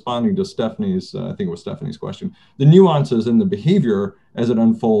responding to Stephanie's, I think it was Stephanie's question, the nuances in the behavior as it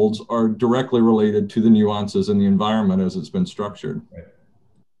unfolds are directly related to the nuances in the environment as it's been structured. Right.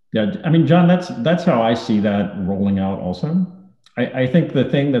 Yeah, I mean, John, that's how I see that rolling out also. I think the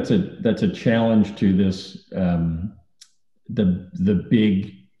thing that's a challenge to this, the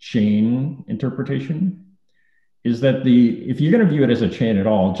big chain interpretation, is that if you're going to view it as a chain at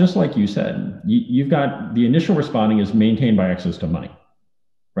all, just like you said, you've got the initial responding is maintained by access to money,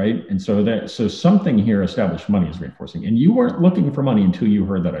 right? And so something here established money is reinforcing, and you weren't looking for money until you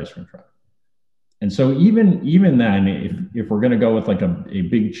heard that ice cream truck. And so even then, if we're going to go with like a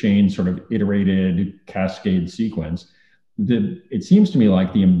big chain sort of iterated cascade sequence, it seems to me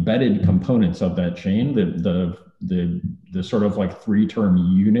like the embedded components of that chain, the the sort of like 3-term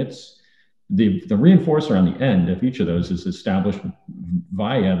units, the reinforcer on the end of each of those is established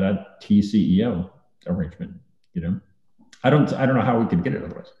via that TCEO arrangement. I don't know how we could get it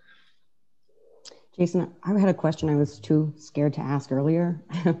otherwise. Jason, I had a question I was too scared to ask earlier.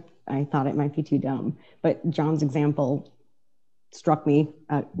 I thought it might be too dumb, but John's example struck me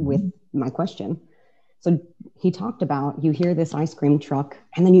with my question. So he talked about, you hear this ice cream truck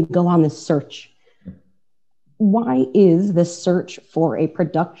and then you go on this search. Why is the search for a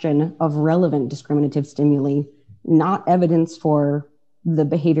production of relevant discriminative stimuli not evidence for the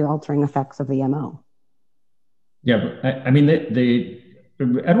behavior altering effects of the MO? Yeah, I mean,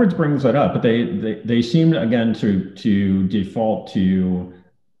 Edwards brings that up, but they seem again to default to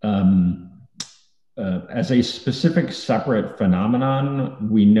as a specific separate phenomenon.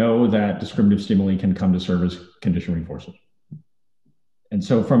 We know that discriminative stimuli can come to serve as condition reinforcers. And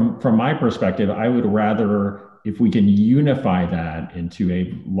so from my perspective, I would rather, if we can unify that into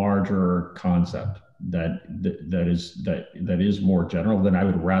a larger concept that is more general, then I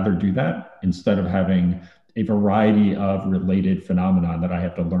would rather do that instead of having a variety of related phenomena that I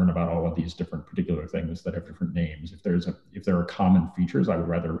have to learn about all of these different particular things that have different names. If there are common features, I would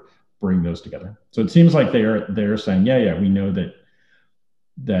rather bring those together. So it seems like they're saying, yeah, we know that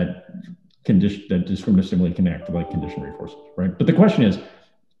discriminative stimuli can act like condition reinforcers, right? But the question is,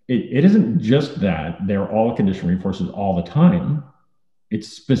 it isn't just that they're all condition reinforcers all the time. It's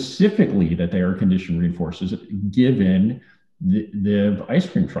specifically that they are condition reinforcers given the ice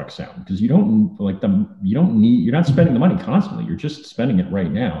cream truck sound, because you're not spending the money constantly. You're just spending it right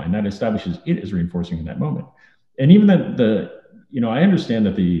now, and that establishes it as reinforcing in that moment. And even that I understand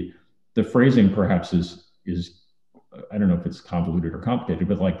that the phrasing perhaps is I don't know if it's convoluted or complicated,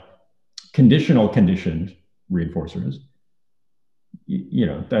 but like conditional conditioned reinforcers,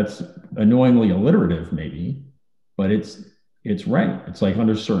 that's annoyingly alliterative maybe, but it's right. It's like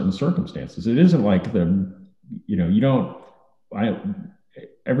under certain circumstances. It isn't like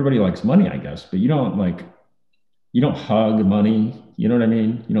everybody likes money, I guess, but you don't hug money. You know what I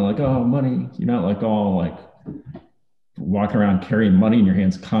mean? Oh, money. You're not like all like walking around carrying money in your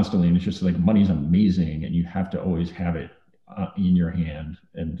hands constantly. And it's just like, money's amazing. And you have to always have it in your hand.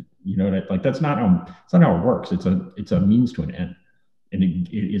 And that's not how it works. It's a means to an end. And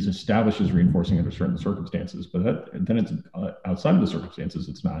it is established as reinforcing under certain circumstances, but then it's outside of the circumstances,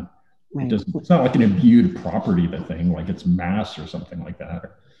 it's not. Right. It's not like an imbued property of the thing, like it's mass or something like that.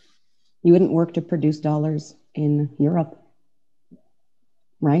 You wouldn't work to produce dollars in Europe,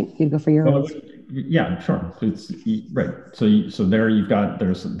 right? You'd go for euros. Yeah, sure. It's right. So there you've got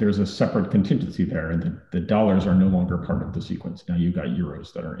there's a separate contingency there, and the dollars are no longer part of the sequence. Now you've got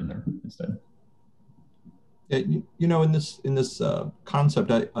euros that are in there instead. Yeah, in this concept,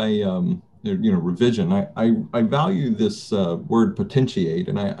 revision. I value this word potentiate,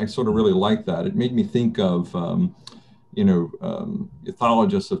 and I sort of really like that. It made me think of,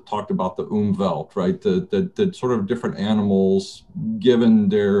 ethologists have talked about the Umwelt, right? The sort of different animals, given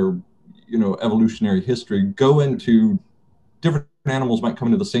their, evolutionary history, go into different animals might come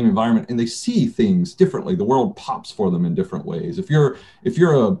into the same environment and they see things differently. The world pops for them in different ways. If you're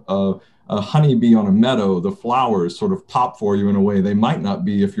a honeybee on a meadow, the flowers sort of pop for you in a way they might not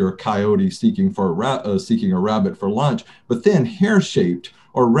be if you're a coyote seeking a rabbit for lunch. But then hair-shaped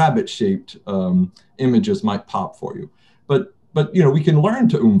or rabbit-shaped images might pop for you. But we can learn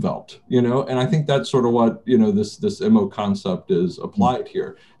to Umwelt, and I think that's sort of what this MO concept is applied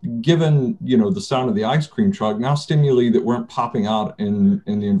here. Given the sound of the ice cream truck, now stimuli that weren't popping out in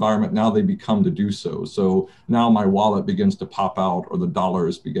the environment, now they become to do so. So now my wallet begins to pop out, or the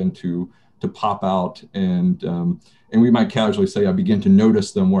dollars begin to pop out, and we might casually say I begin to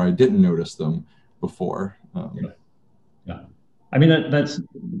notice them where I didn't notice them before. Yeah. I mean, that's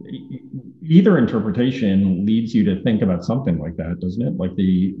either interpretation leads you to think about something like that, doesn't it? Like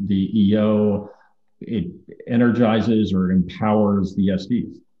the EO, it energizes or empowers the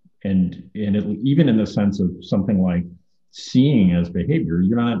SDs, and it, even in the sense of something like seeing as behavior,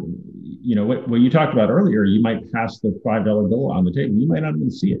 you're not, what you talked about earlier, you might pass the $5 bill on the table, you might not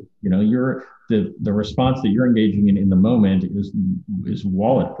even see it. You're the response that you're engaging in the moment is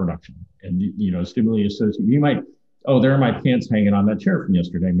wallet production, and stimuli associated. You might, oh, there are my pants hanging on that chair from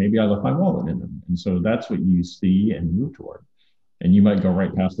yesterday. Maybe I left my wallet in them. And so that's what you see and move toward. And you might go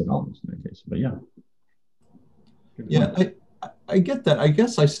right past the dollars in that case. But yeah. Yeah, I get that. I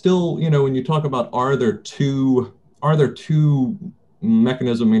guess I still, when you talk about are there two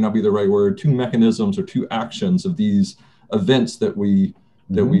mechanisms, may not be the right word, two mechanisms or two actions of these events that we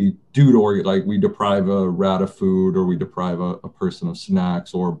do to, like we deprive a rat of food, or we deprive a person of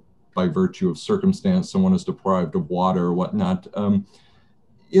snacks, or by virtue of circumstance, someone is deprived of water or whatnot.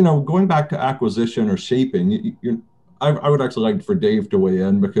 Going back to acquisition or shaping, I would actually like for Dave to weigh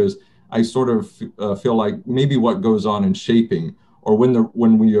in, because I sort of feel like maybe what goes on in shaping, or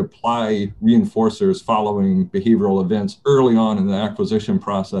when we apply reinforcers following behavioral events early on in the acquisition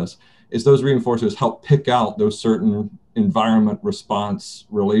process, is those reinforcers help pick out those certain environment response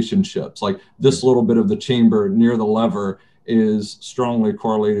relationships. Like this little bit of the chamber near the lever is strongly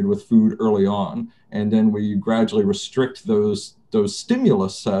correlated with food early on. And then we gradually restrict those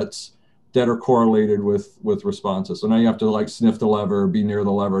stimulus sets that are correlated with responses. So now you have to like sniff the lever, be near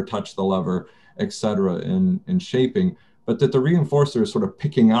the lever, touch the lever, et cetera, in shaping. But that the reinforcer is sort of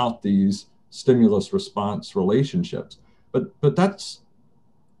picking out these stimulus response relationships. But that's,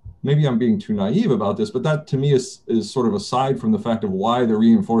 maybe I'm being too naive about this, but that to me is sort of aside from the fact of why the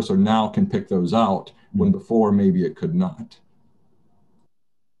reinforcer now can pick those out when before maybe it could not.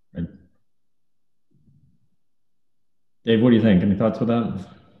 Right. Dave, what do you think? Any thoughts with that?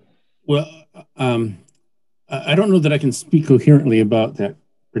 Well, I don't know that I can speak coherently about that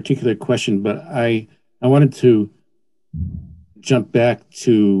particular question, but I wanted to jump back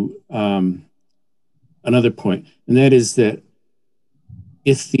to another point, and that is that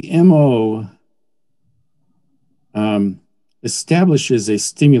if the MO establishes a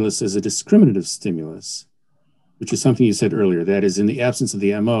stimulus as a discriminative stimulus, which is something you said earlier, that is, in the absence of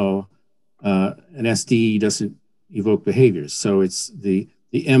the MO, an SD doesn't evoke behaviors. So it's the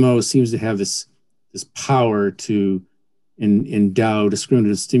MO seems to have this power to endow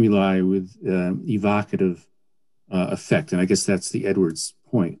discriminative stimuli with evocative effect. And I guess that's the Edwards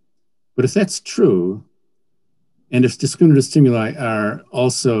point. But if that's true, and if discriminative stimuli are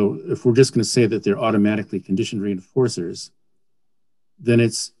also, if we're just going to say that they're automatically conditioned reinforcers, then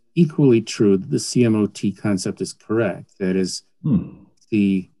it's equally true that the CMOT concept is correct. That is,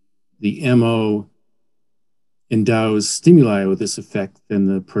 the MO endows stimuli with this effect, then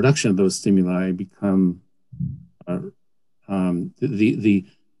the production of those stimuli become the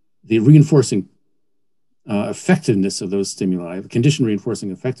reinforcing effectiveness of those stimuli. The condition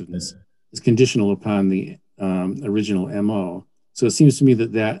reinforcing effectiveness is conditional upon the original MO. So it seems to me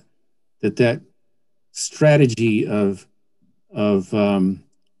that strategy of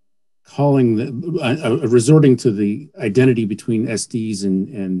resorting to the identity between SDs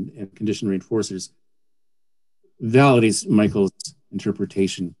and condition reinforcers validates Michael's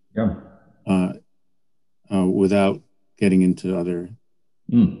interpretation. Without getting into other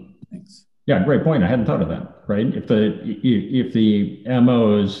things. Yeah, great point. I hadn't thought of that. Right? If the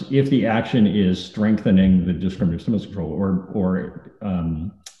action is strengthening the discriminative stimulus control, or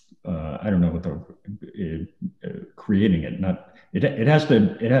I don't know what creating it.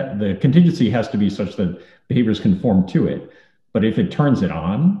 The contingency has to be such that behaviors conform to it. But if it turns it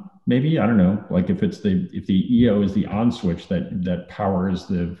on, maybe, I don't know, like if the EO is the on switch that powers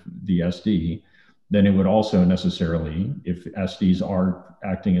the SD, then it would also necessarily, if SDs are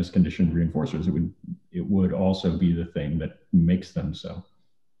acting as conditioned reinforcers, it would also be the thing that makes them so,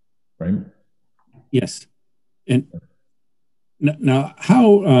 right? Yes. And now,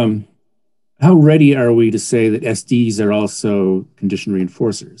 how ready are we to say that SDs are also conditioned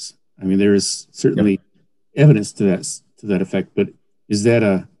reinforcers? I mean, there is certainly evidence to that effect, but is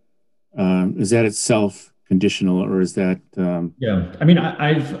that itself conditional, or is that? I mean,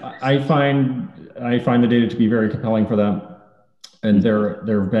 I find the data to be very compelling for that. And there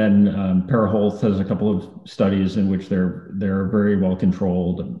have been, Paraholz has a couple of studies in which they're very well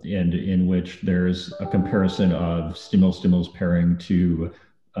controlled, and in which there's a comparison of stimulus pairing to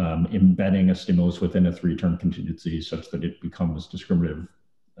embedding a stimulus within a 3-term contingency such that it becomes discriminative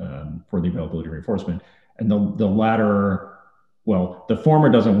for the availability reinforcement. And the latter, well, the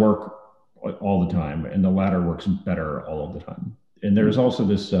former doesn't work all the time, and the latter works better all of the time. And there's also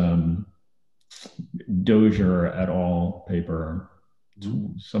this Dozier et al. Paper.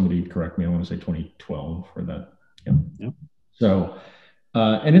 Somebody correct me. I want to say 2012 for that. Yep. So,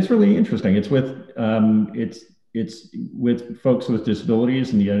 and it's really interesting. It's with folks with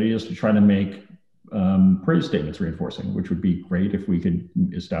disabilities, and the idea is to try to make praise statements reinforcing, which would be great if we could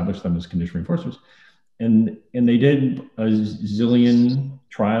establish them as conditioned reinforcers. And they did a zillion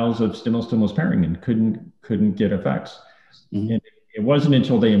trials of stimulus pairing and couldn't get effects. Mm-hmm. And it wasn't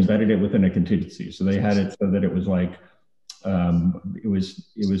until they embedded it within a contingency. So they had it so that it was like it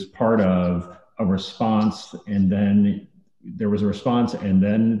was part of a response, and then there was a response, and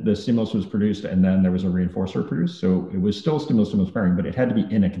then the stimulus was produced, and then there was a reinforcer produced. So it was still stimulus pairing, but it had to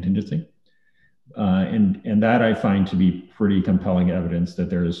be in a contingency. And that I find to be pretty compelling evidence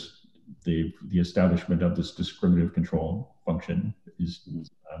that there's the establishment of this discriminative control function is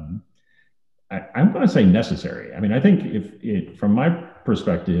I'm going to say necessary. I mean, I think from my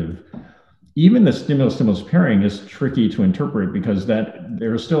perspective, even the stimulus pairing is tricky to interpret because that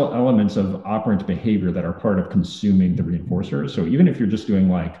there are still elements of operant behavior that are part of consuming the reinforcer. So even if you're just doing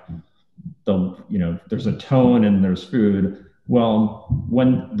like there's a tone and there's food. Well,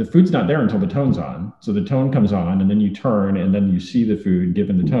 when the food's not there until the tone's on, so the tone comes on and then you turn and then you see the food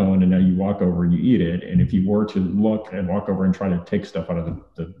given the tone and now you walk over and you eat it. And if you were to look and walk over and try to take stuff out of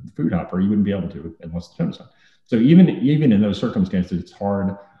the food hopper, you wouldn't be able to unless the tone's on. So even in those circumstances, it's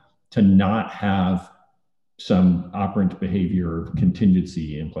hard to not have some operant behavior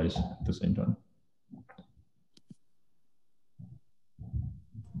contingency in place at the same time.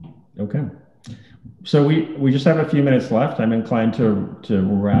 Okay. So we just have a few minutes left. I'm inclined to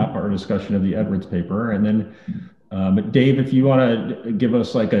wrap our discussion of the Edwards paper. And then, Dave, if you want to give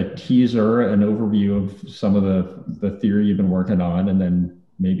us like a teaser, an overview of some of the theory you've been working on, and then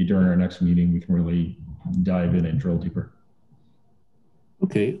maybe during our next meeting, we can really dive in and drill deeper.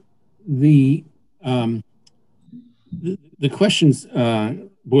 Okay. The questions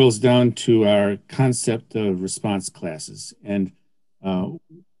boils down to our concept of response classes and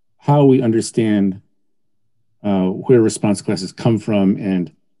how we understand where response classes come from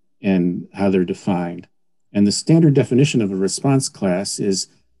and how they're defined. And the standard definition of a response class is,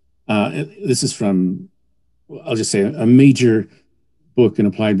 this is from, I'll just say, a major book in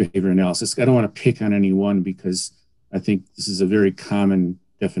applied behavior analysis. I don't want to pick on any one because I think this is a very common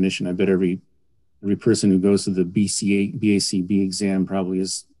definition. I bet every person who goes to the BACB exam probably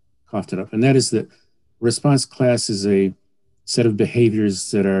has coughed it up. And that is that response class is a set of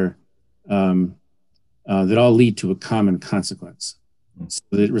behaviors that are that all lead to a common consequence. So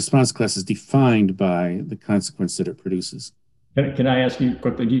the response class is defined by the consequence that it produces. Can I ask you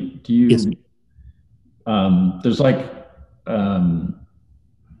quickly? Do you? Yes. There's like,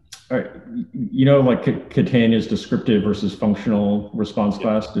 like Catania's descriptive versus functional response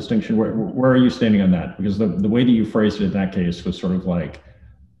class distinction. Where are you standing on that? Because the way that you phrased it in that case was sort of like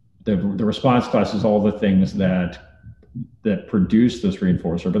the response class is all the things that produce this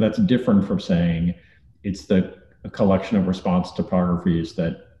reinforcer, but that's different from saying it's a collection of response topographies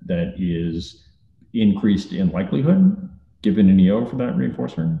that is increased in likelihood given an EO for that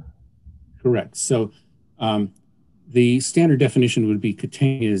reinforcer. Correct. So the standard definition would be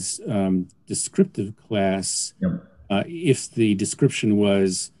Catania's descriptive class. Yep. If the description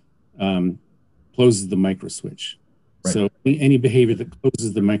was closes the microswitch. Right. So any behavior that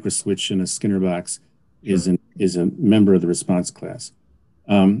closes the microswitch in a Skinner box is a member of the response class.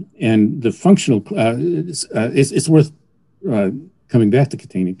 And the functional, it's worth coming back to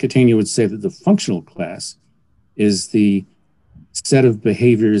Catania. Catania would say that the functional class is the set of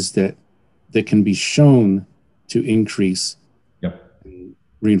behaviors that can be shown to increase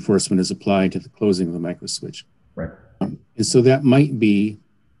reinforcement as applied to the closing of the microswitch. Right. And so that might be,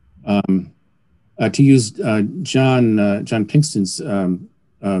 to use John Pinkston's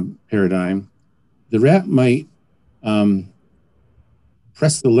paradigm, the rat might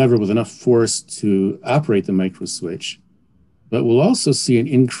press the lever with enough force to operate the microswitch, but we'll also see an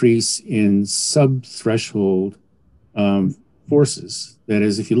increase in sub-threshold forces. That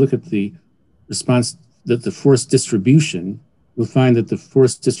is, if you look at the response, that the force distribution, you'll find that the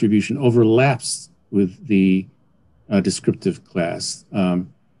force distribution overlaps with the descriptive class.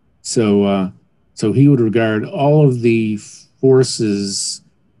 So he would regard all of the forces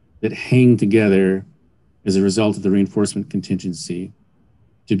that hang together as a result of the reinforcement contingency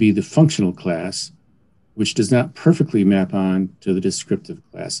to be the functional class, which does not perfectly map on to the descriptive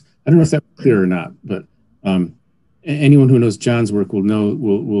class. I don't know if that's clear or not, but anyone who knows John's work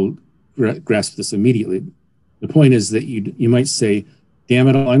will grasp this immediately. The point is that you might say, "Damn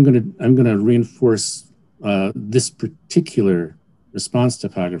it, I'm gonna reinforce this particular response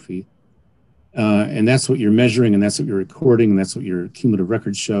topography," and that's what you're measuring, and that's what you're recording, and that's what your cumulative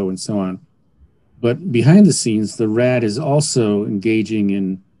records show, and so on. But behind the scenes, the rat is also engaging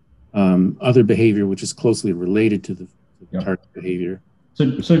in other behavior which is closely related to the target behavior.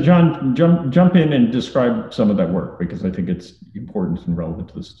 So John, jump in and describe some of that work, because I think it's important and relevant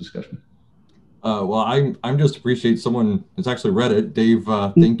to this discussion. Well, I'm just appreciate someone has actually read it. Dave,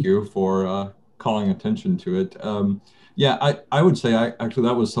 thank you for calling attention to it. Yeah, I would say actually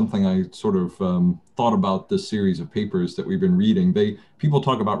that was something I sort of thought about this series of papers that we've been reading. People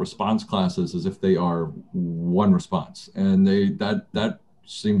talk about response classes as if they are one response, and that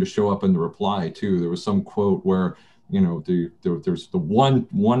seemed to show up in the reply too. There was some quote where there's the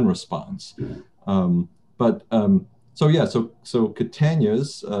one response, but So yeah, so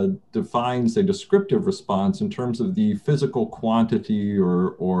Catanhas defines a descriptive response in terms of the physical quantity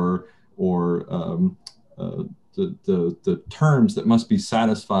or the terms that must be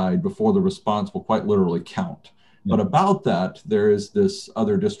satisfied before the response will quite literally count. Yeah. But about that, there is this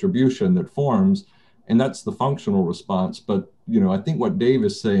other distribution that forms, and that's the functional response. But I think what Dave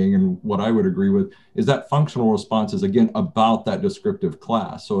is saying, and what I would agree with, is that functional response is again about that descriptive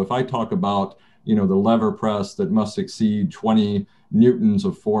class. So if I talk about the lever press that must exceed 20 newtons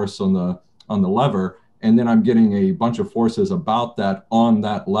of force on the lever, and then I'm getting a bunch of forces about that on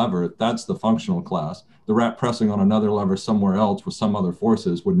that lever, that's the functional class. The rat pressing on another lever somewhere else with some other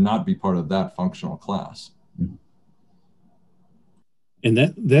forces would not be part of that functional class.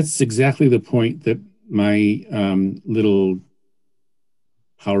 And that's exactly the point that my little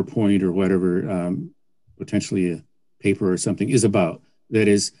PowerPoint or whatever, potentially a paper or something, is about. That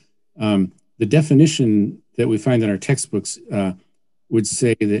is, the definition that we find in our textbooks would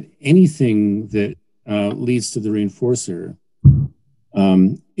say that anything that leads to the reinforcer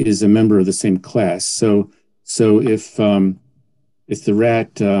is a member of the same class. So if the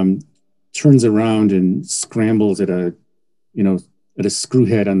rat turns around and scrambles at a screw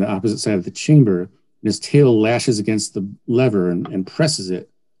head on the opposite side of the chamber, and his tail lashes against the lever and presses it,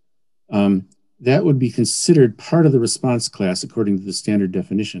 that would be considered part of the response class according to the standard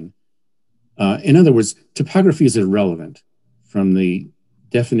definition. In other words, topography is irrelevant from the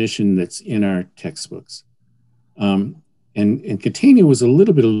definition that's in our textbooks. And Catania was a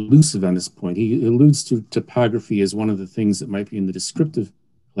little bit elusive on this point. He alludes to topography as one of the things that might be in the descriptive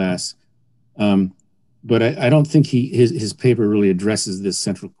class. But I don't think his paper really addresses this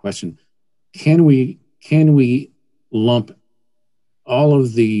central question. Can we lump all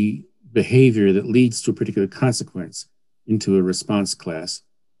of the behavior that leads to a particular consequence into a response class?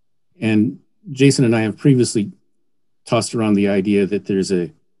 And Jason and I have previously tossed around the idea that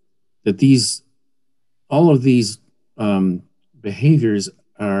all of these behaviors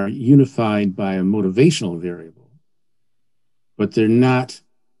are unified by a motivational variable, but they're not,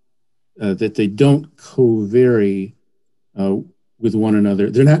 that they don't co-vary with one another.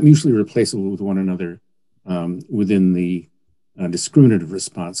 They're not mutually replaceable with one another within the discriminative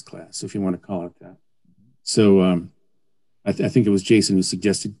response class, if you want to call it that. So I think it was Jason who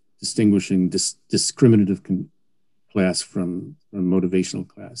suggested distinguishing discriminative class from motivational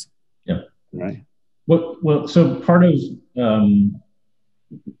class. Yeah. Right. Well, so part of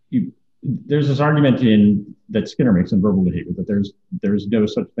there's this argument that Skinner makes in verbal behavior that there's no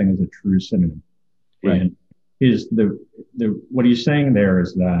such thing as a true synonym. Right. And what he's saying there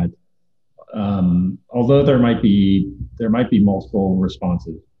is that although there might be multiple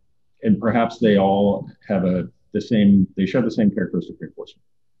responses, and perhaps they all have they share the same characteristic reinforcement,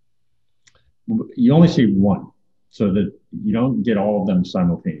 you only see one, so that you don't get all of them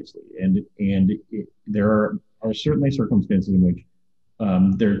simultaneously. And there are certainly circumstances in which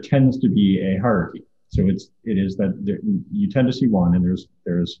there tends to be a hierarchy. So it is that you tend to see one, and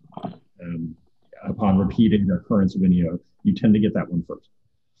there's upon repeated occurrence of any you tend to get that one first.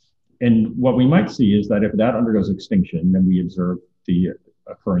 And what we might see is that if that undergoes extinction, then we observe the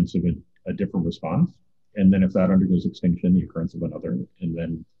occurrence of a different response. And then if that undergoes extinction, the occurrence of another, and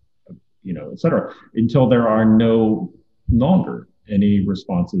then, et cetera, until there are no longer any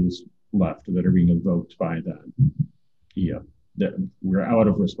responses left that are being evoked by that. That we're out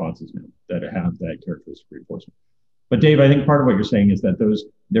of responses now that have that characteristic reinforcement. But Dave, I think part of what you're saying is that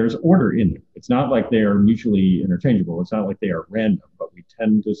there's order in there. It's not like they are mutually interchangeable. It's not like they are random, but we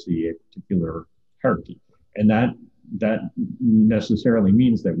tend to see a particular hierarchy. And that necessarily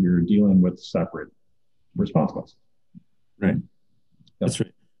means that we're dealing with separate response classes. Right. That's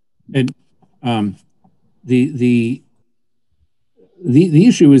right. And the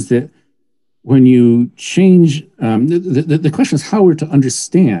issue is that when you change, the question is how we're to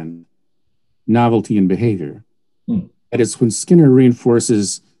understand novelty in behavior. That is, when Skinner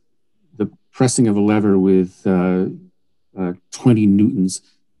reinforces the pressing of a lever with 20 newtons,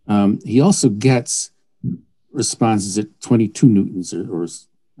 he also gets responses at 22 newtons, or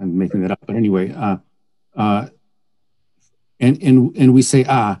I'm making that up, but anyway, and we say,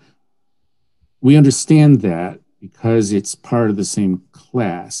 we understand that because it's part of the same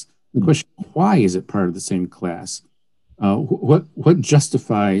class. The question, why is it part of the same class? What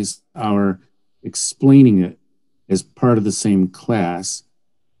justifies our explaining it as part of the same class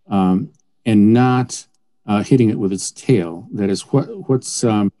and not hitting it with its tail? That is, by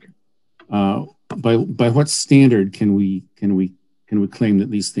what standard can we claim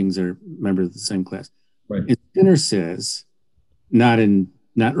that these things are members of the same class? Right. And Skinner says, not in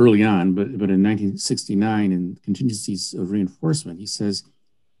not early on, but in 1969 in Contingencies of Reinforcement, he says,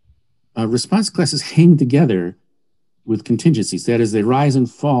 response classes hang together with contingencies. That is, they rise and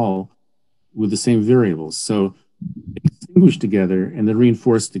fall with the same variables. So they distinguish together and they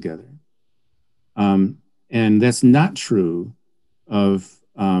reinforce together. And that's not true of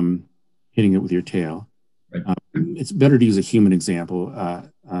hitting it with your tail. Right. It's better to use a human example.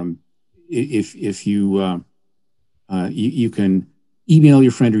 If you you can email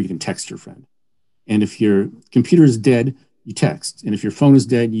your friend or you can text your friend. And if your computer is dead, you text. And if your phone is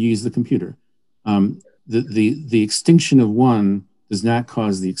dead, you use the computer. The extinction of one does not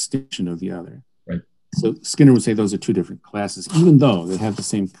cause the extinction of the other. Right. So Skinner would say those are two different classes, even though they have the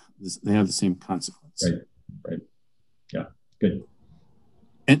same consequence. Right. Yeah. Good.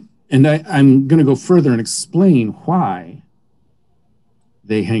 And I'm going to go further and explain why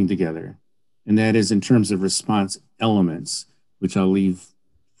they hang together, and that is in terms of response elements, which I'll leave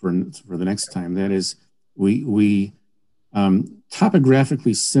for the next time. That is, we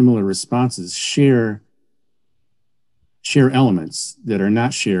topographically similar responses share elements that are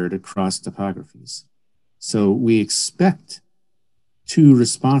not shared across topographies. So we expect two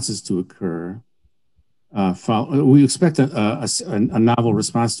responses to occur. We expect a novel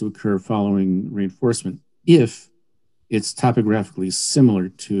response to occur following reinforcement if it's topographically similar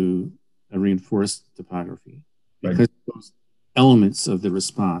to a reinforced topography, because those elements of the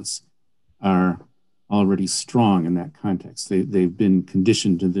response are already strong in that context. They've been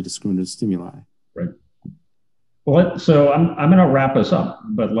conditioned to the discriminative stimuli. Right. Well, so I'm going to wrap us up,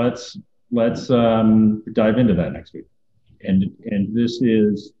 but let's dive into that next week. And this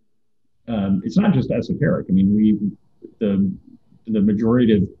is it's not just esoteric. I mean, the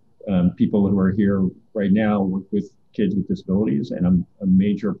majority of people who are here right now work with kids with disabilities, and a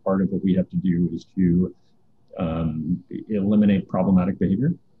major part of what we have to do is to eliminate problematic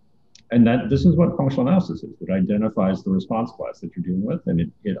behavior. And that this is what functional analysis is. It identifies the response class that you're dealing with, and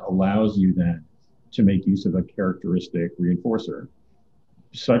it allows you then to make use of a characteristic reinforcer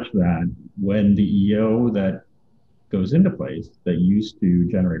such that when the EO that goes into place that used to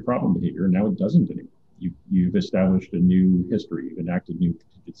generate problem behavior, now it doesn't anymore. You've established a new history, you've enacted new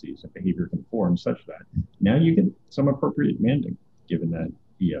contingencies, and behavior can form such that now you get some appropriate manding given that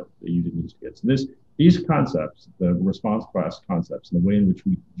EO that you didn't used to get. So these concepts, the response class concepts, and the way in which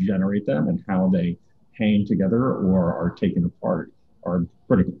we generate them and how they hang together or are taken apart are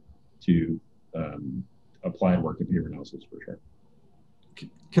critical to applied work in behavior analysis for sure.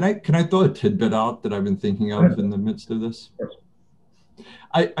 Can I throw a tidbit out that I've been thinking of in the midst of this?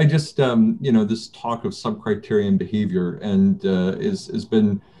 I just, this talk of subcriterion behavior and has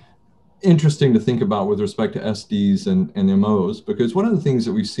been interesting to think about with respect to SDs and MOs, because one of the things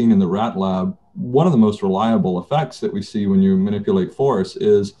that we've seen in the RAT lab, one of the most reliable effects that we see when you manipulate force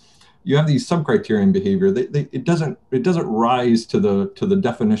is you have these subcriterion behavior. It doesn't rise to the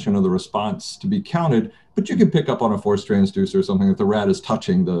definition of the response to be counted, but you can pick up on a force transducer or something that the RAT is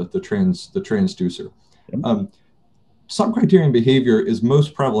touching the transducer. Yep. Subcriterion behavior is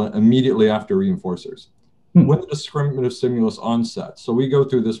most prevalent immediately after reinforcers. When the discriminative stimulus onsets. So we go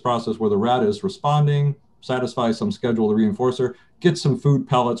through this process where the RAT is responding, satisfies some schedule of the reinforcer, gets some food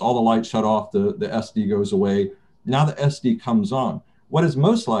pellets, all the lights shut off, the SD goes away. Now the SD comes on. What is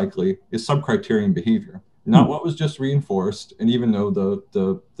most likely is subcriterion behavior, not what was just reinforced. And even though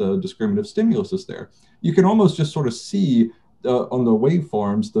the discriminative stimulus is there, you can almost just sort of see on the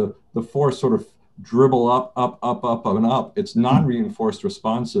waveforms, the force sort of dribble up, and up. It's non-reinforced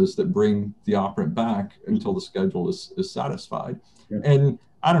responses that bring the operant back until the schedule is satisfied. Yeah. And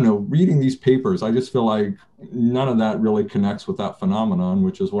I don't know, reading these papers, I just feel like none of that really connects with that phenomenon,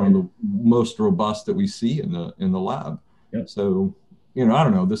 which is one of the most robust that we see in the lab. Yeah. So, I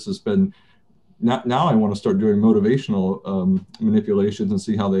don't know, this has been, now I want to start doing motivational manipulations and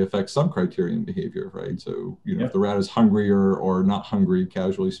see how they affect subcriterion behavior, right? So, if the RAT is hungry or not hungry,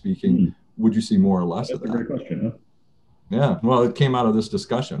 casually speaking, would you see more or less of that? That's a great question, huh? Yeah, well, it came out of this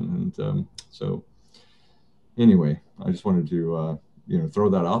discussion. And so anyway, I just wanted to, throw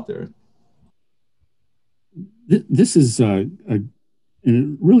that out there. This is a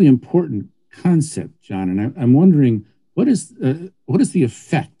really important concept, John. And I'm wondering, what is the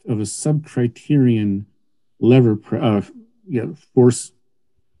effect of a subcriterion lever force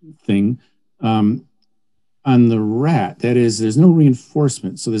thing on the RAT? That is, there's no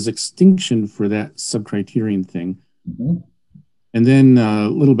reinforcement, so there's extinction for that subcriterion thing. And then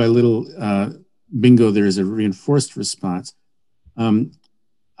little by little, bingo, there's a reinforced response.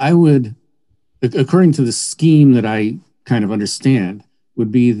 I would, according to the scheme that I kind of understand,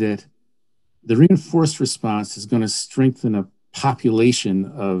 would be that the reinforced response is going to strengthen population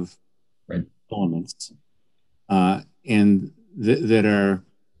of elements and that are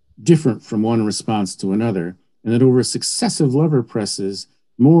different from one response to another, and that over successive lever presses,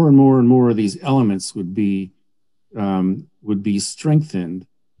 more and more and more of these elements would be strengthened,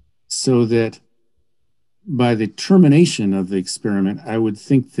 so that by the termination of the experiment, I would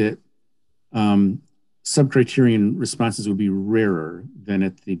think that subcriterion responses would be rarer than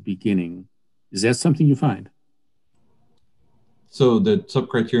at the beginning. Is that something you find? So the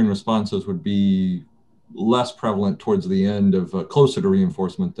subcriterion responses would be less prevalent towards the end of closer to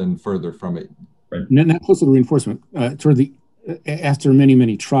reinforcement than further from it. Right. Not closer to reinforcement. Toward the after many,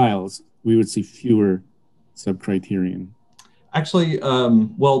 many trials, we would see fewer subcriterion. Actually,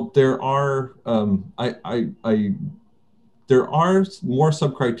 well, there are there are more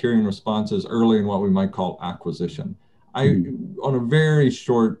subcriterion responses early in what we might call acquisition. On a very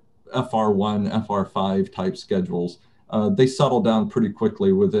short FR1, FR5 type schedules, they settle down pretty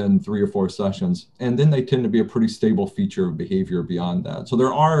quickly within 3 or 4 sessions, and then they tend to be a pretty stable feature of behavior beyond that. So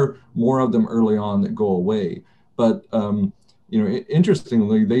there are more of them early on that go away, but you know,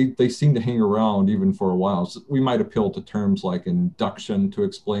 interestingly, they seem to hang around even for a while. So we might appeal to terms like induction to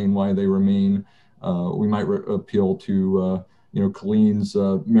explain why they remain. We might appeal to you know, Colleen's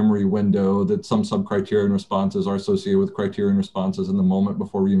memory window, that some subcriterion responses are associated with criterion responses in the moment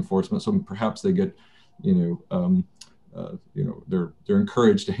before reinforcement. So perhaps they get, you know, they're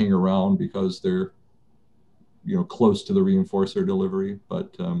encouraged to hang around because they're, you know, close to the reinforcer delivery.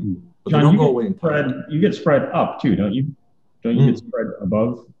 But John, they don't go away entirely. You get spread up too, don't you? Don't you get spread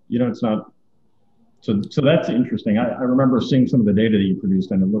above? You know, it's not. So that's interesting. I remember seeing some of the data that you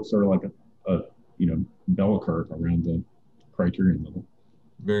produced, and it looks sort of like a you know, bell curve around the criterion level.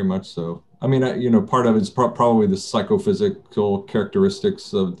 Very much so. I mean, you know, part of it's probably the psychophysical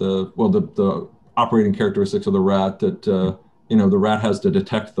characteristics of the operating characteristics of the rat, that you know, the rat has to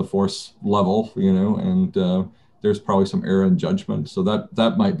detect the force level, you know, and there's probably some error in judgment. So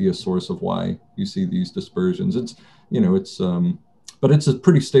that might be a source of why you see these dispersions. It's, you know, it's but it's a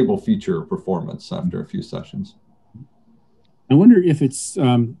pretty stable feature of performance after a few sessions. I wonder if it's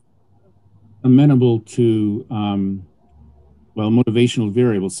amenable to well, motivational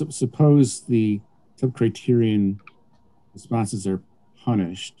variables. So, suppose the subcriterion responses are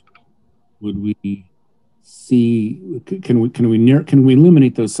punished. Would we see? Can we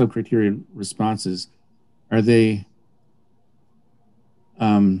eliminate those subcriterion responses? Are they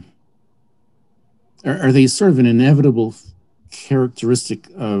sort of an inevitable characteristic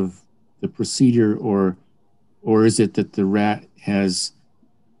of the procedure, or is it that the rat has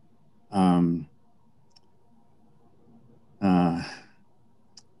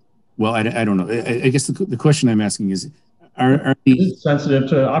well, I don't know. I guess the question I'm asking is, are these sensitive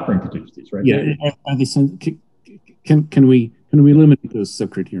to operating contingencies, right? Yeah, are they can we eliminate those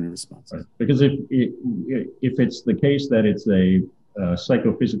subcriterion responses? Right. Because if it's the case that it's a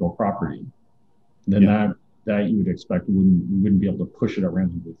psychophysical property, then that you would expect we wouldn't be able to push it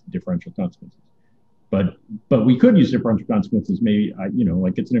around with differential consequences. But we could use differential consequences, maybe, you know,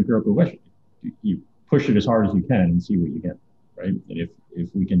 like it's an empirical question. You push it as hard as you can and see what you get, right? And if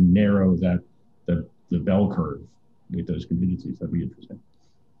we can narrow the bell curve with those contingencies, that'd be interesting.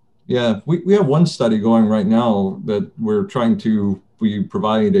 Yeah, we have one study going right now that we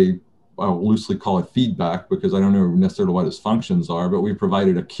provide I'll loosely call it feedback, because I don't know necessarily what its functions are, but we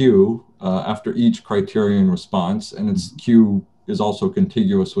provided a cue after each criterion response, and its cue is also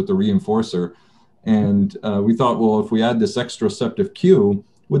contiguous with the reinforcer. And we thought, well, if we add this extraceptive cue,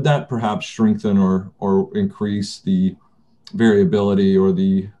 would that perhaps strengthen or increase the variability or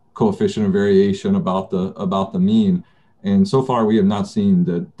the coefficient of variation about the mean? And so far, we have not seen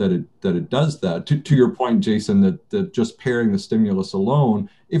that it does that. To your point, Jason, that just pairing the stimulus alone,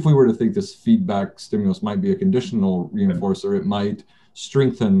 if we were to think this feedback stimulus might be a conditional reinforcer, it might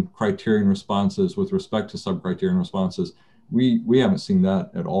strengthen criterion responses with respect to subcriterion responses. We haven't seen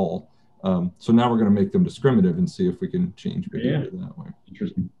that at all. So now we're going to make them discriminative and see if we can change behavior that way.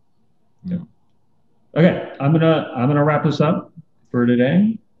 Interesting. Yeah. Okay, I'm gonna wrap this up for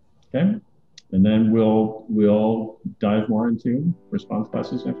today. Okay. And then we'll dive more into response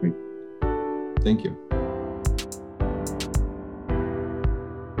classes next week. Thank you.